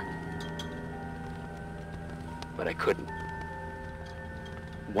protect her. But I couldn't.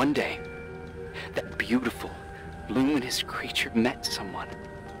 One day, that beautiful, luminous creature met someone.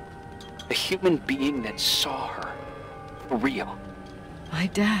 A human being that saw her for real. My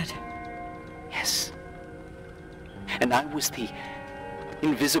dad. Yes. And I was the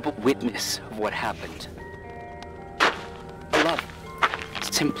invisible witness of what happened. A love.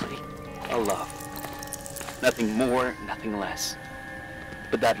 Simply a love. Nothing more, nothing less.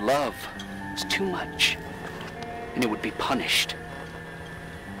 But that love was too much, and it would be punished.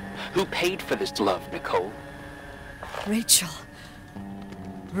 Who paid for this love, Nicole? Rachel.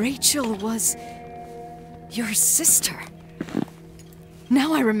 Rachel was your sister.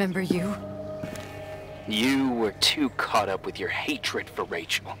 Now I remember you. You were too caught up with your hatred for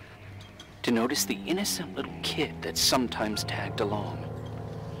Rachel to notice the innocent little kid that sometimes tagged along.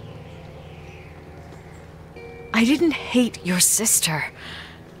 I didn't hate your sister.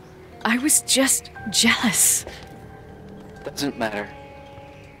 I was just jealous. Doesn't matter.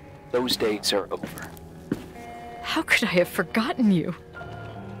 Those days are over. How could I have forgotten you?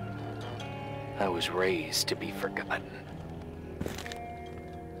 I was raised to be forgotten.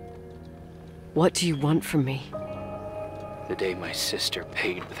 What do you want from me? The day my sister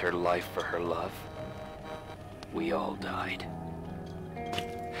paid with her life for her love, we all died.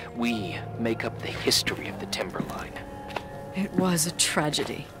 We make up the history of the Timberline. It was a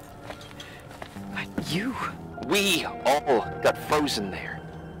tragedy. But you... We all got frozen there,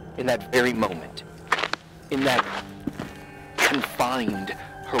 in that very moment, in that confined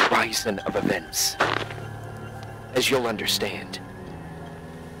horizon of events. As you'll understand,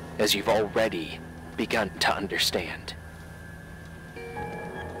 as you've already begun to understand.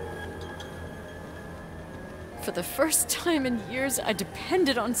 For the first time in years, I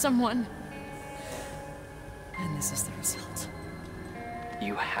depended on someone. And this is the result.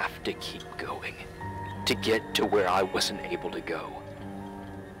 You have to keep going to get to where I wasn't able to go.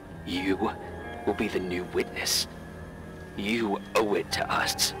 You will be the new witness. You owe it to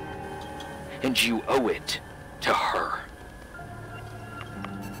us. And you owe it to her.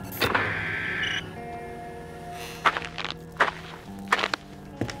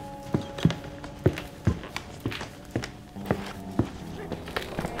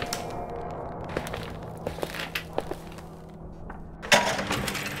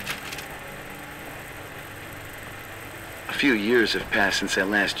 A few years have passed since I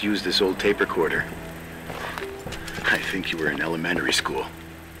last used this old tape recorder. I think you were in elementary school.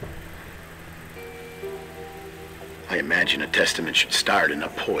 I imagine a testament should start in a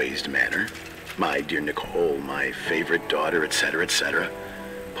poised manner. My dear Nicole, my favorite daughter, etc., etc.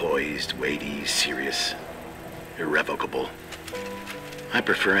 Poised, weighty, serious, irrevocable. I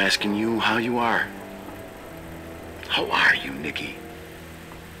prefer asking you how you are. How are you, Nikki?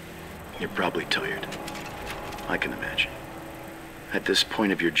 You're probably tired. I can imagine. At this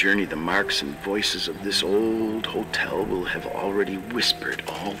point of your journey, the marks and voices of this old hotel will have already whispered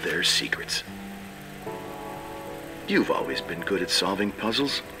all their secrets. You've always been good at solving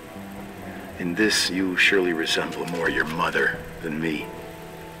puzzles. In this, you surely resemble more your mother than me.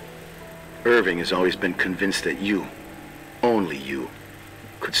 Irving has always been convinced that you, only you,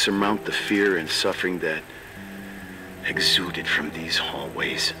 could surmount the fear and suffering that exuded from these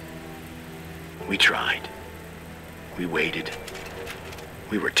hallways. We tried. We waited.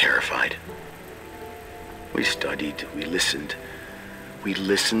 We were terrified. We studied. We listened. We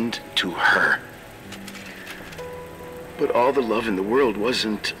listened to her. But all the love in the world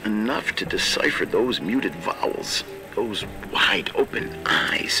wasn't enough to decipher those muted vowels, those wide open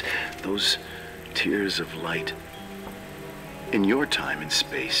eyes, those tears of light. In your time and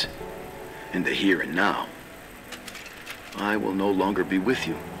space, in the here and now, I will no longer be with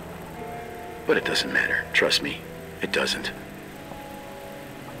you. But it doesn't matter. Trust me, it doesn't.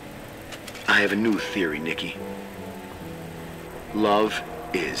 I have a new theory, Nikki. Love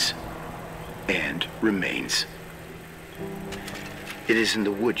is and remains. It is in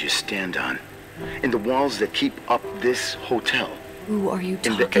the wood you stand on, in the walls that keep up this hotel, Who are you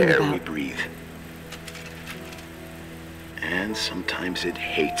in talking the air we about? breathe. And sometimes it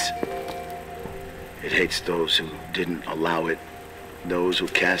hates. It hates those who didn't allow it, those who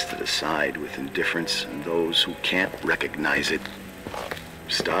cast it aside with indifference, and those who can't recognize it.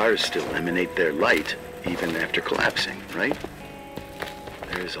 Stars still emanate their light, even after collapsing, right?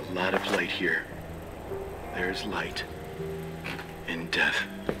 There is a lot of light here. There is light in death.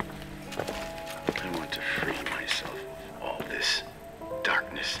 I want to free myself of all this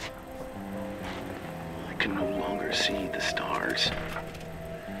darkness. I can no longer see the stars.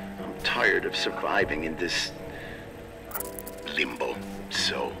 I'm tired of surviving in this limbo.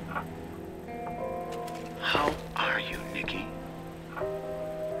 So, how are you, Nikki?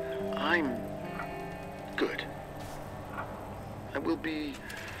 I'm good. I will be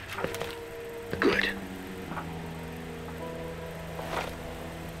good.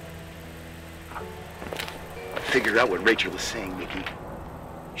 Figure out what Rachel is saying, Nikki.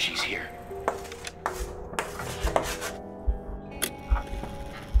 She's here.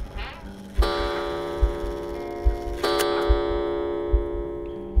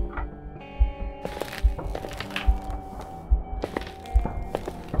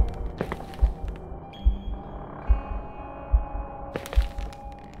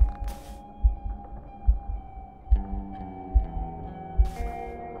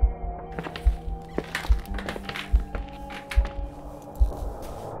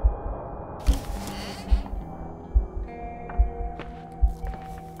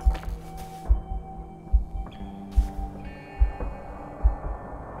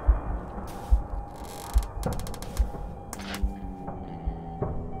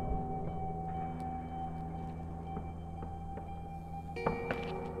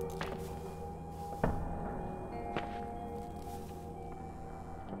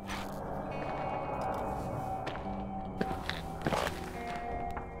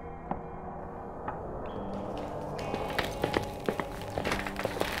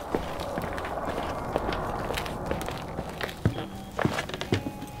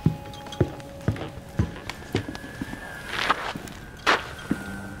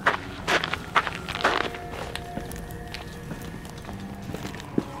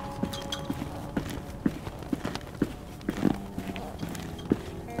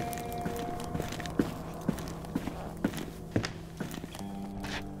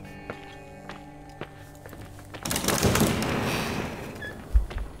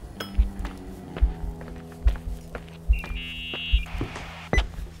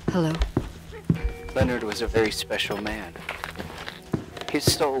 Hello. Leonard was a very special man. His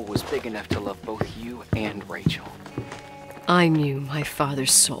soul was big enough to love both you and Rachel. I knew my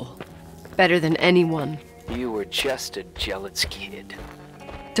father's soul better than anyone. You were just a jealous kid.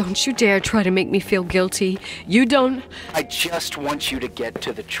 Don't you dare try to make me feel guilty. You don't... I just want you to get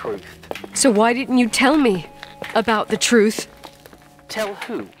to the truth. So why didn't you tell me about the truth? Tell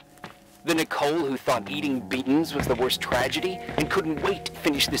who? The Nicole who thought eating beans was the worst tragedy and couldn't wait to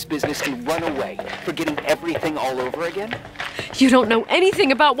finish this business and run away, forgetting everything all over again? You don't know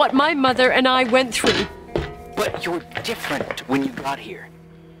anything about what my mother and I went through. But you're different when you got here.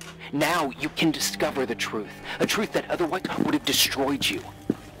 Now you can discover the truth, a truth that otherwise would have destroyed you.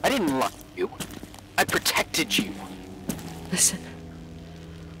 I didn't love you. I protected you. Listen,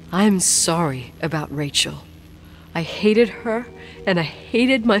 I'm sorry about Rachel. I hated her, and I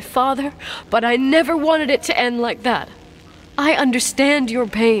hated my father, but I never wanted it to end like that. I understand your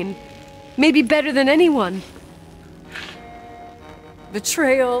pain, maybe better than anyone.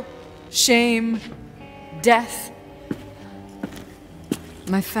 Betrayal, shame, death.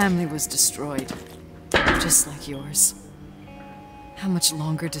 My family was destroyed, just like yours. How much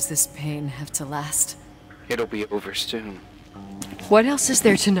longer does this pain have to last? It'll be over soon. What else is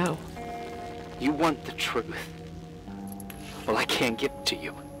there to know? You want the truth. Well, I can't give it to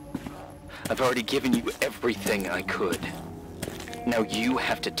you. I've already given you everything I could. Now you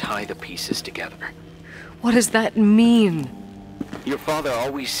have to tie the pieces together. What does that mean? Your father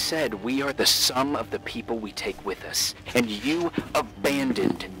always said we are the sum of the people we take with us, and you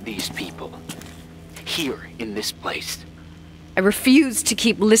abandoned these people. Here, in this place. I refuse to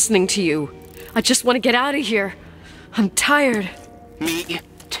keep listening to you. I just want to get out of here. I'm tired. Me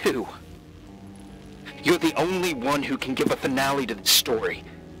too. You're the only one who can give a finale to this story.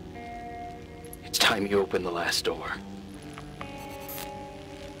 It's time you open the last door.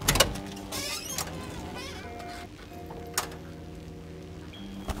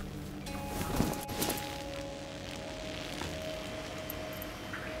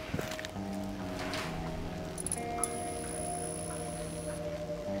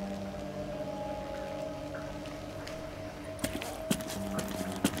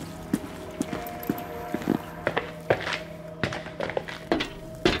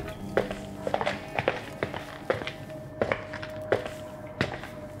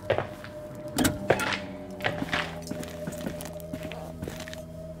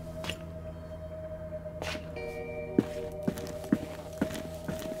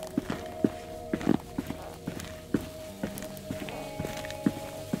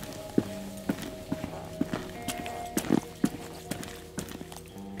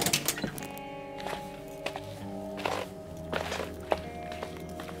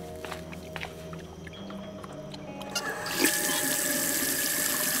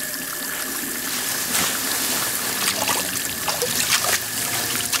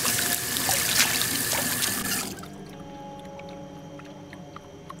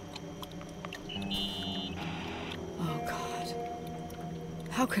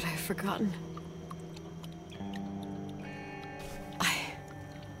 How could I have forgotten?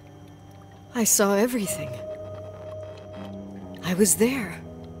 I saw everything. I was there.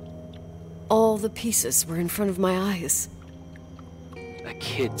 All the pieces were in front of my eyes. A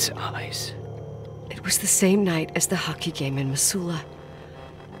kid's eyes. It was the same night as the hockey game in Missoula.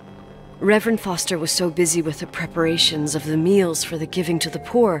 Reverend Foster was so busy with the preparations of the meals for the giving to the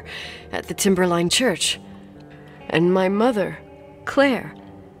poor at the Timberline Church. And my mother, Claire,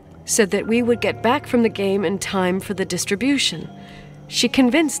 said that we would get back from the game in time for the distribution. She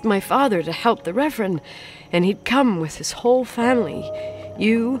convinced my father to help the Reverend, and he'd come with his whole family.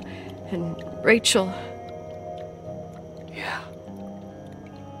 You and Rachel. Yeah.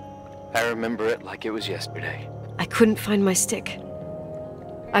 I remember it like it was yesterday. I couldn't find my stick.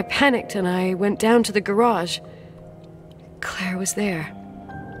 I panicked and I went down to the garage. Claire was there,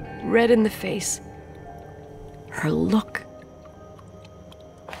 red in the face. Her look.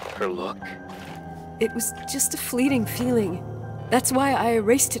 Her look? It was just a fleeting feeling. That's why I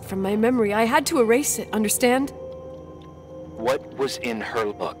erased it from my memory. I had to erase it, understand? What was in her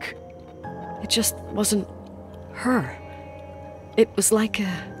look? It just wasn't her. It was like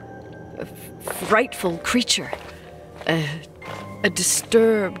a frightful creature. A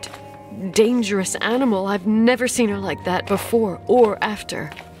disturbed, dangerous animal. I've never seen her like that before or after.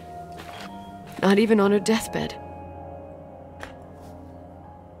 Not even on her deathbed.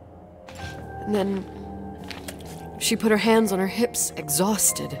 And then she put her hands on her hips,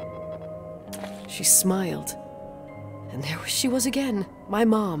 exhausted. She smiled. And there she was again, my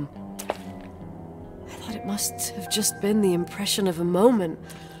mom. I thought it must have just been the impression of a moment.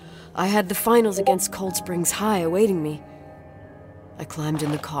 I had the finals against Cold Springs High awaiting me. I climbed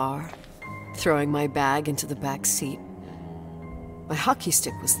in the car, throwing my bag into the back seat. My hockey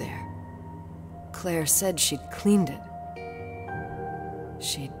stick was there. Claire said she'd cleaned it.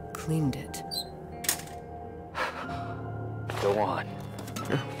 She'd cleaned it. Go on.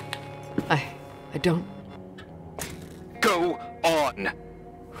 I don't... Go on!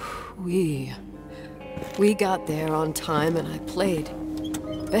 We got there on time and I played.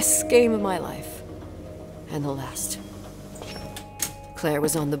 Best game of my life. And the last. Claire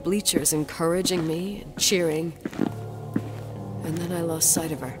was on the bleachers encouraging me and cheering. And then I lost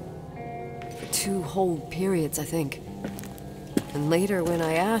sight of her. For 2 whole periods, I think. And later, when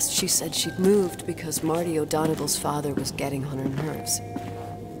I asked, she said she'd moved because Marty O'Donegal's father was getting on her nerves.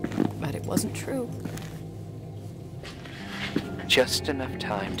 But it wasn't true. Just enough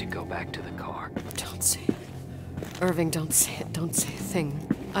time to go back to the car. Don't say it. Irving, don't say it. Don't say a thing.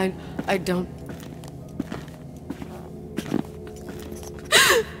 I don't...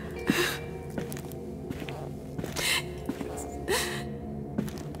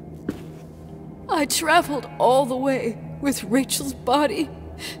 I traveled all the way with Rachel's body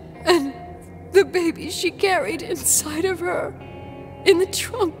and the baby she carried inside of her in the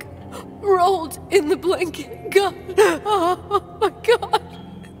trunk, rolled in the blanket. God, oh my God.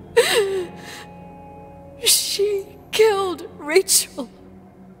 She killed Rachel.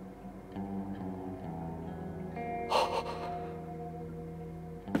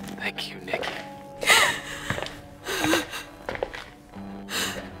 Thank you, Nikki.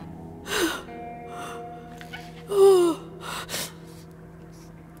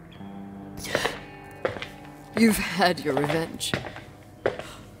 You've had your revenge.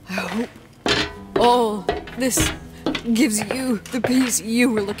 I hope all this gives you the peace you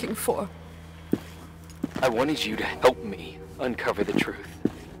were looking for. I wanted you to help me uncover the truth.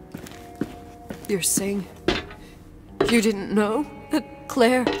 You're saying you didn't know that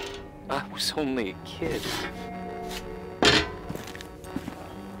Claire... I was only a kid.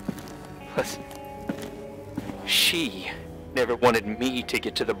 Plus, she never wanted me to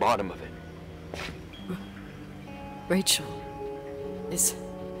get to the bottom of it. Rachel is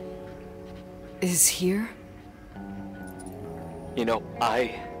here? You know,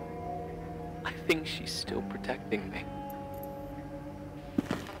 I think she's still protecting me.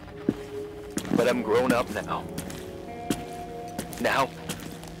 But I'm grown up now. Now,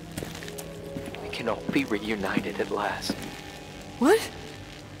 we can all be reunited at last. What?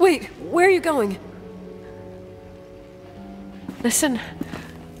 Wait, where are you going? Listen,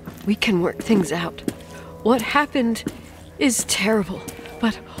 we can work things out. What happened is terrible,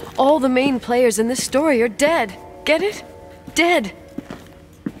 but all the main players in this story are dead. Get it? Dead.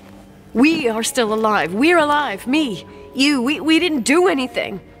 We are still alive. We're alive. Me, you, we didn't do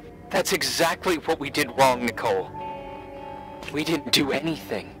anything. That's exactly what we did wrong, Nicole. We didn't do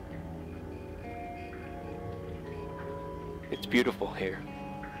anything. It's beautiful here.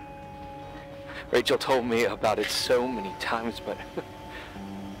 Rachel told me about it so many times, but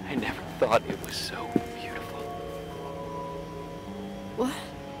I never thought it was so beautiful. What?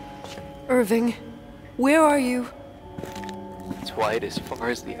 Irving, where are you? It's white as far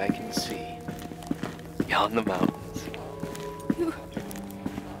as the eye can see. Beyond the mountains.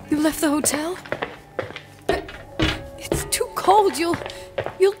 You left the hotel? It's too cold. You'll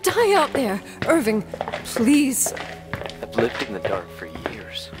die out there. Irving, please. I've lived in the dark for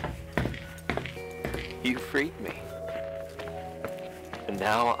years. You freed me. And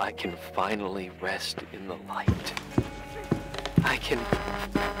now I can finally rest in the light. I can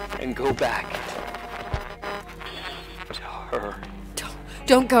go back to her.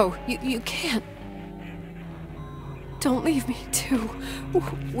 Don't go. You can't. Don't leave me, too.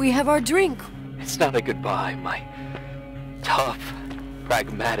 We have our drink. It's not a goodbye, my tough,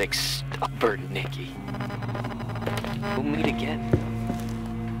 pragmatic, stubborn Nikki. We'll meet again.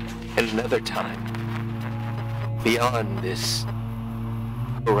 And another time. Beyond this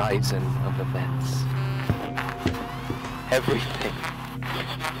horizon of events. Everything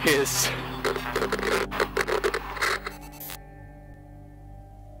is...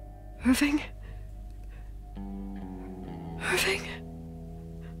 Irving? Irving?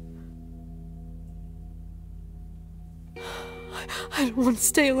 I don't want to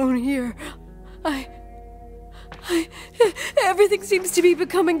stay alone here. Everything seems to be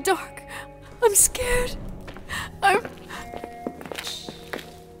becoming dark. I'm scared.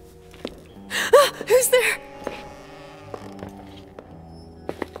 Who's there?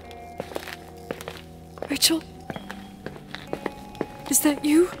 Rachel? Is that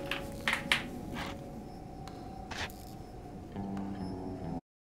you?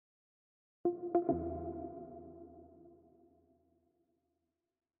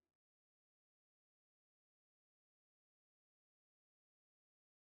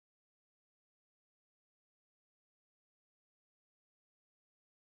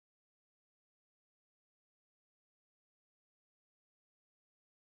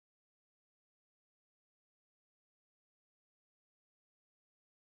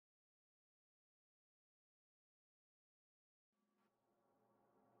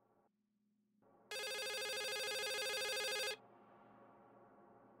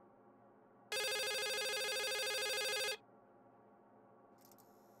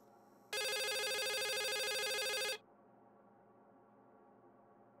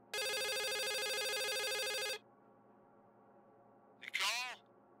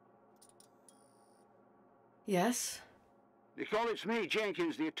 Yes? Nicole, it's me,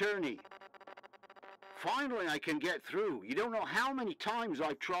 Jenkins, the attorney. Finally, I can get through. You don't know how many times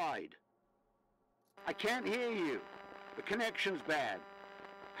I've tried. I can't hear you. The connection's bad.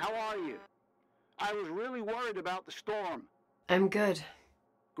 How are you? I was really worried about the storm. I'm good.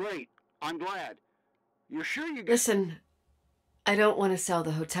 Great. I'm glad. You're sure you got... Listen, I don't want to sell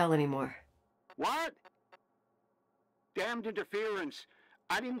the hotel anymore. What? Damned interference.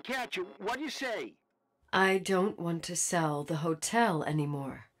 I didn't catch you. What'd you say? I don't want to sell the hotel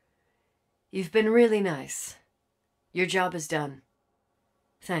anymore. You've been really nice. Your job is done.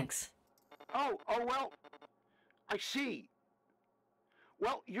 Thanks. Oh, well, I see.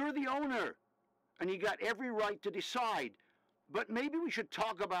 Well, you're the owner, and you got every right to decide. But maybe we should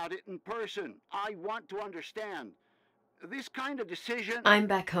talk about it in person. I want to understand. This kind of decision... I'm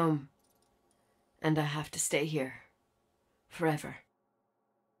back home, and I have to stay here. Forever.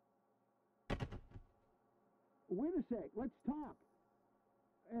 Wait a sec, let's talk.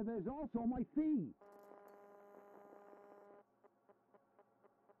 There's also my fee.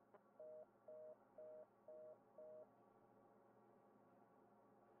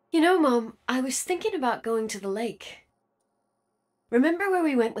 You know, Mom, I was thinking about going to the lake. Remember where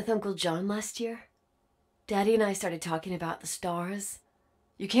we went with Uncle John last year? Daddy and I started talking about the stars.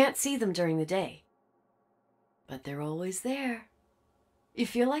 You can't see them during the day, but they're always there. You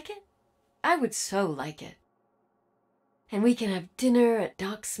feel like it? I would so like it. And we can have dinner at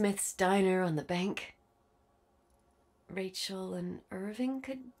Doc Smith's diner on the bank. Rachel and Irving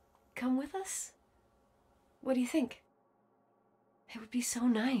could come with us? What do you think? It would be so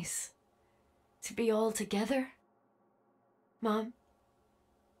nice to be all together. Mom,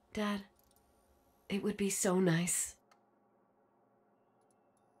 Dad, it would be so nice.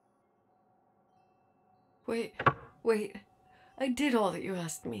 Wait, I did all that you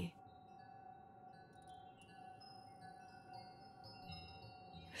asked me.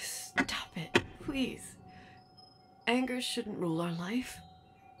 Stop it, please. Anger shouldn't rule our life.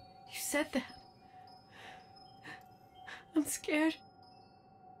 You said that. I'm scared.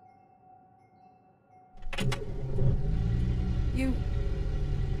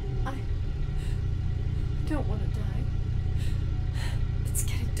 I don't want to die. It's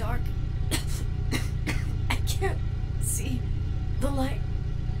getting dark. I can't see the light.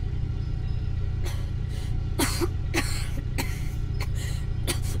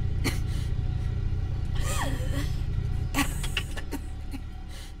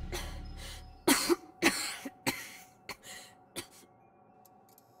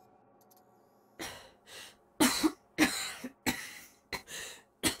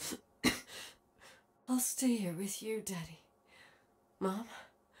 I'll stay here with you, Daddy. Mom,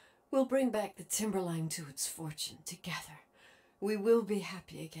 we'll bring back the timberline to its fortune together. We will be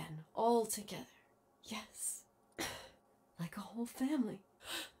happy again, all together. Yes. Like a whole family.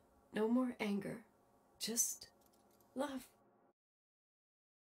 No more anger, just love.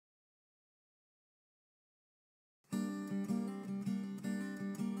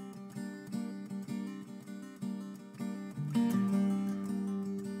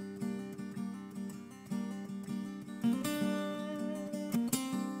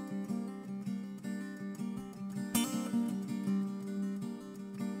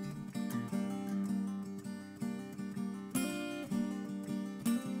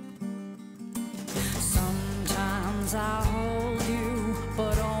 Sometimes I hold you,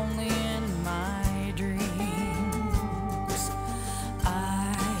 but only in my dreams.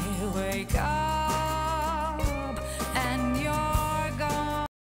 I wake up and you're gone.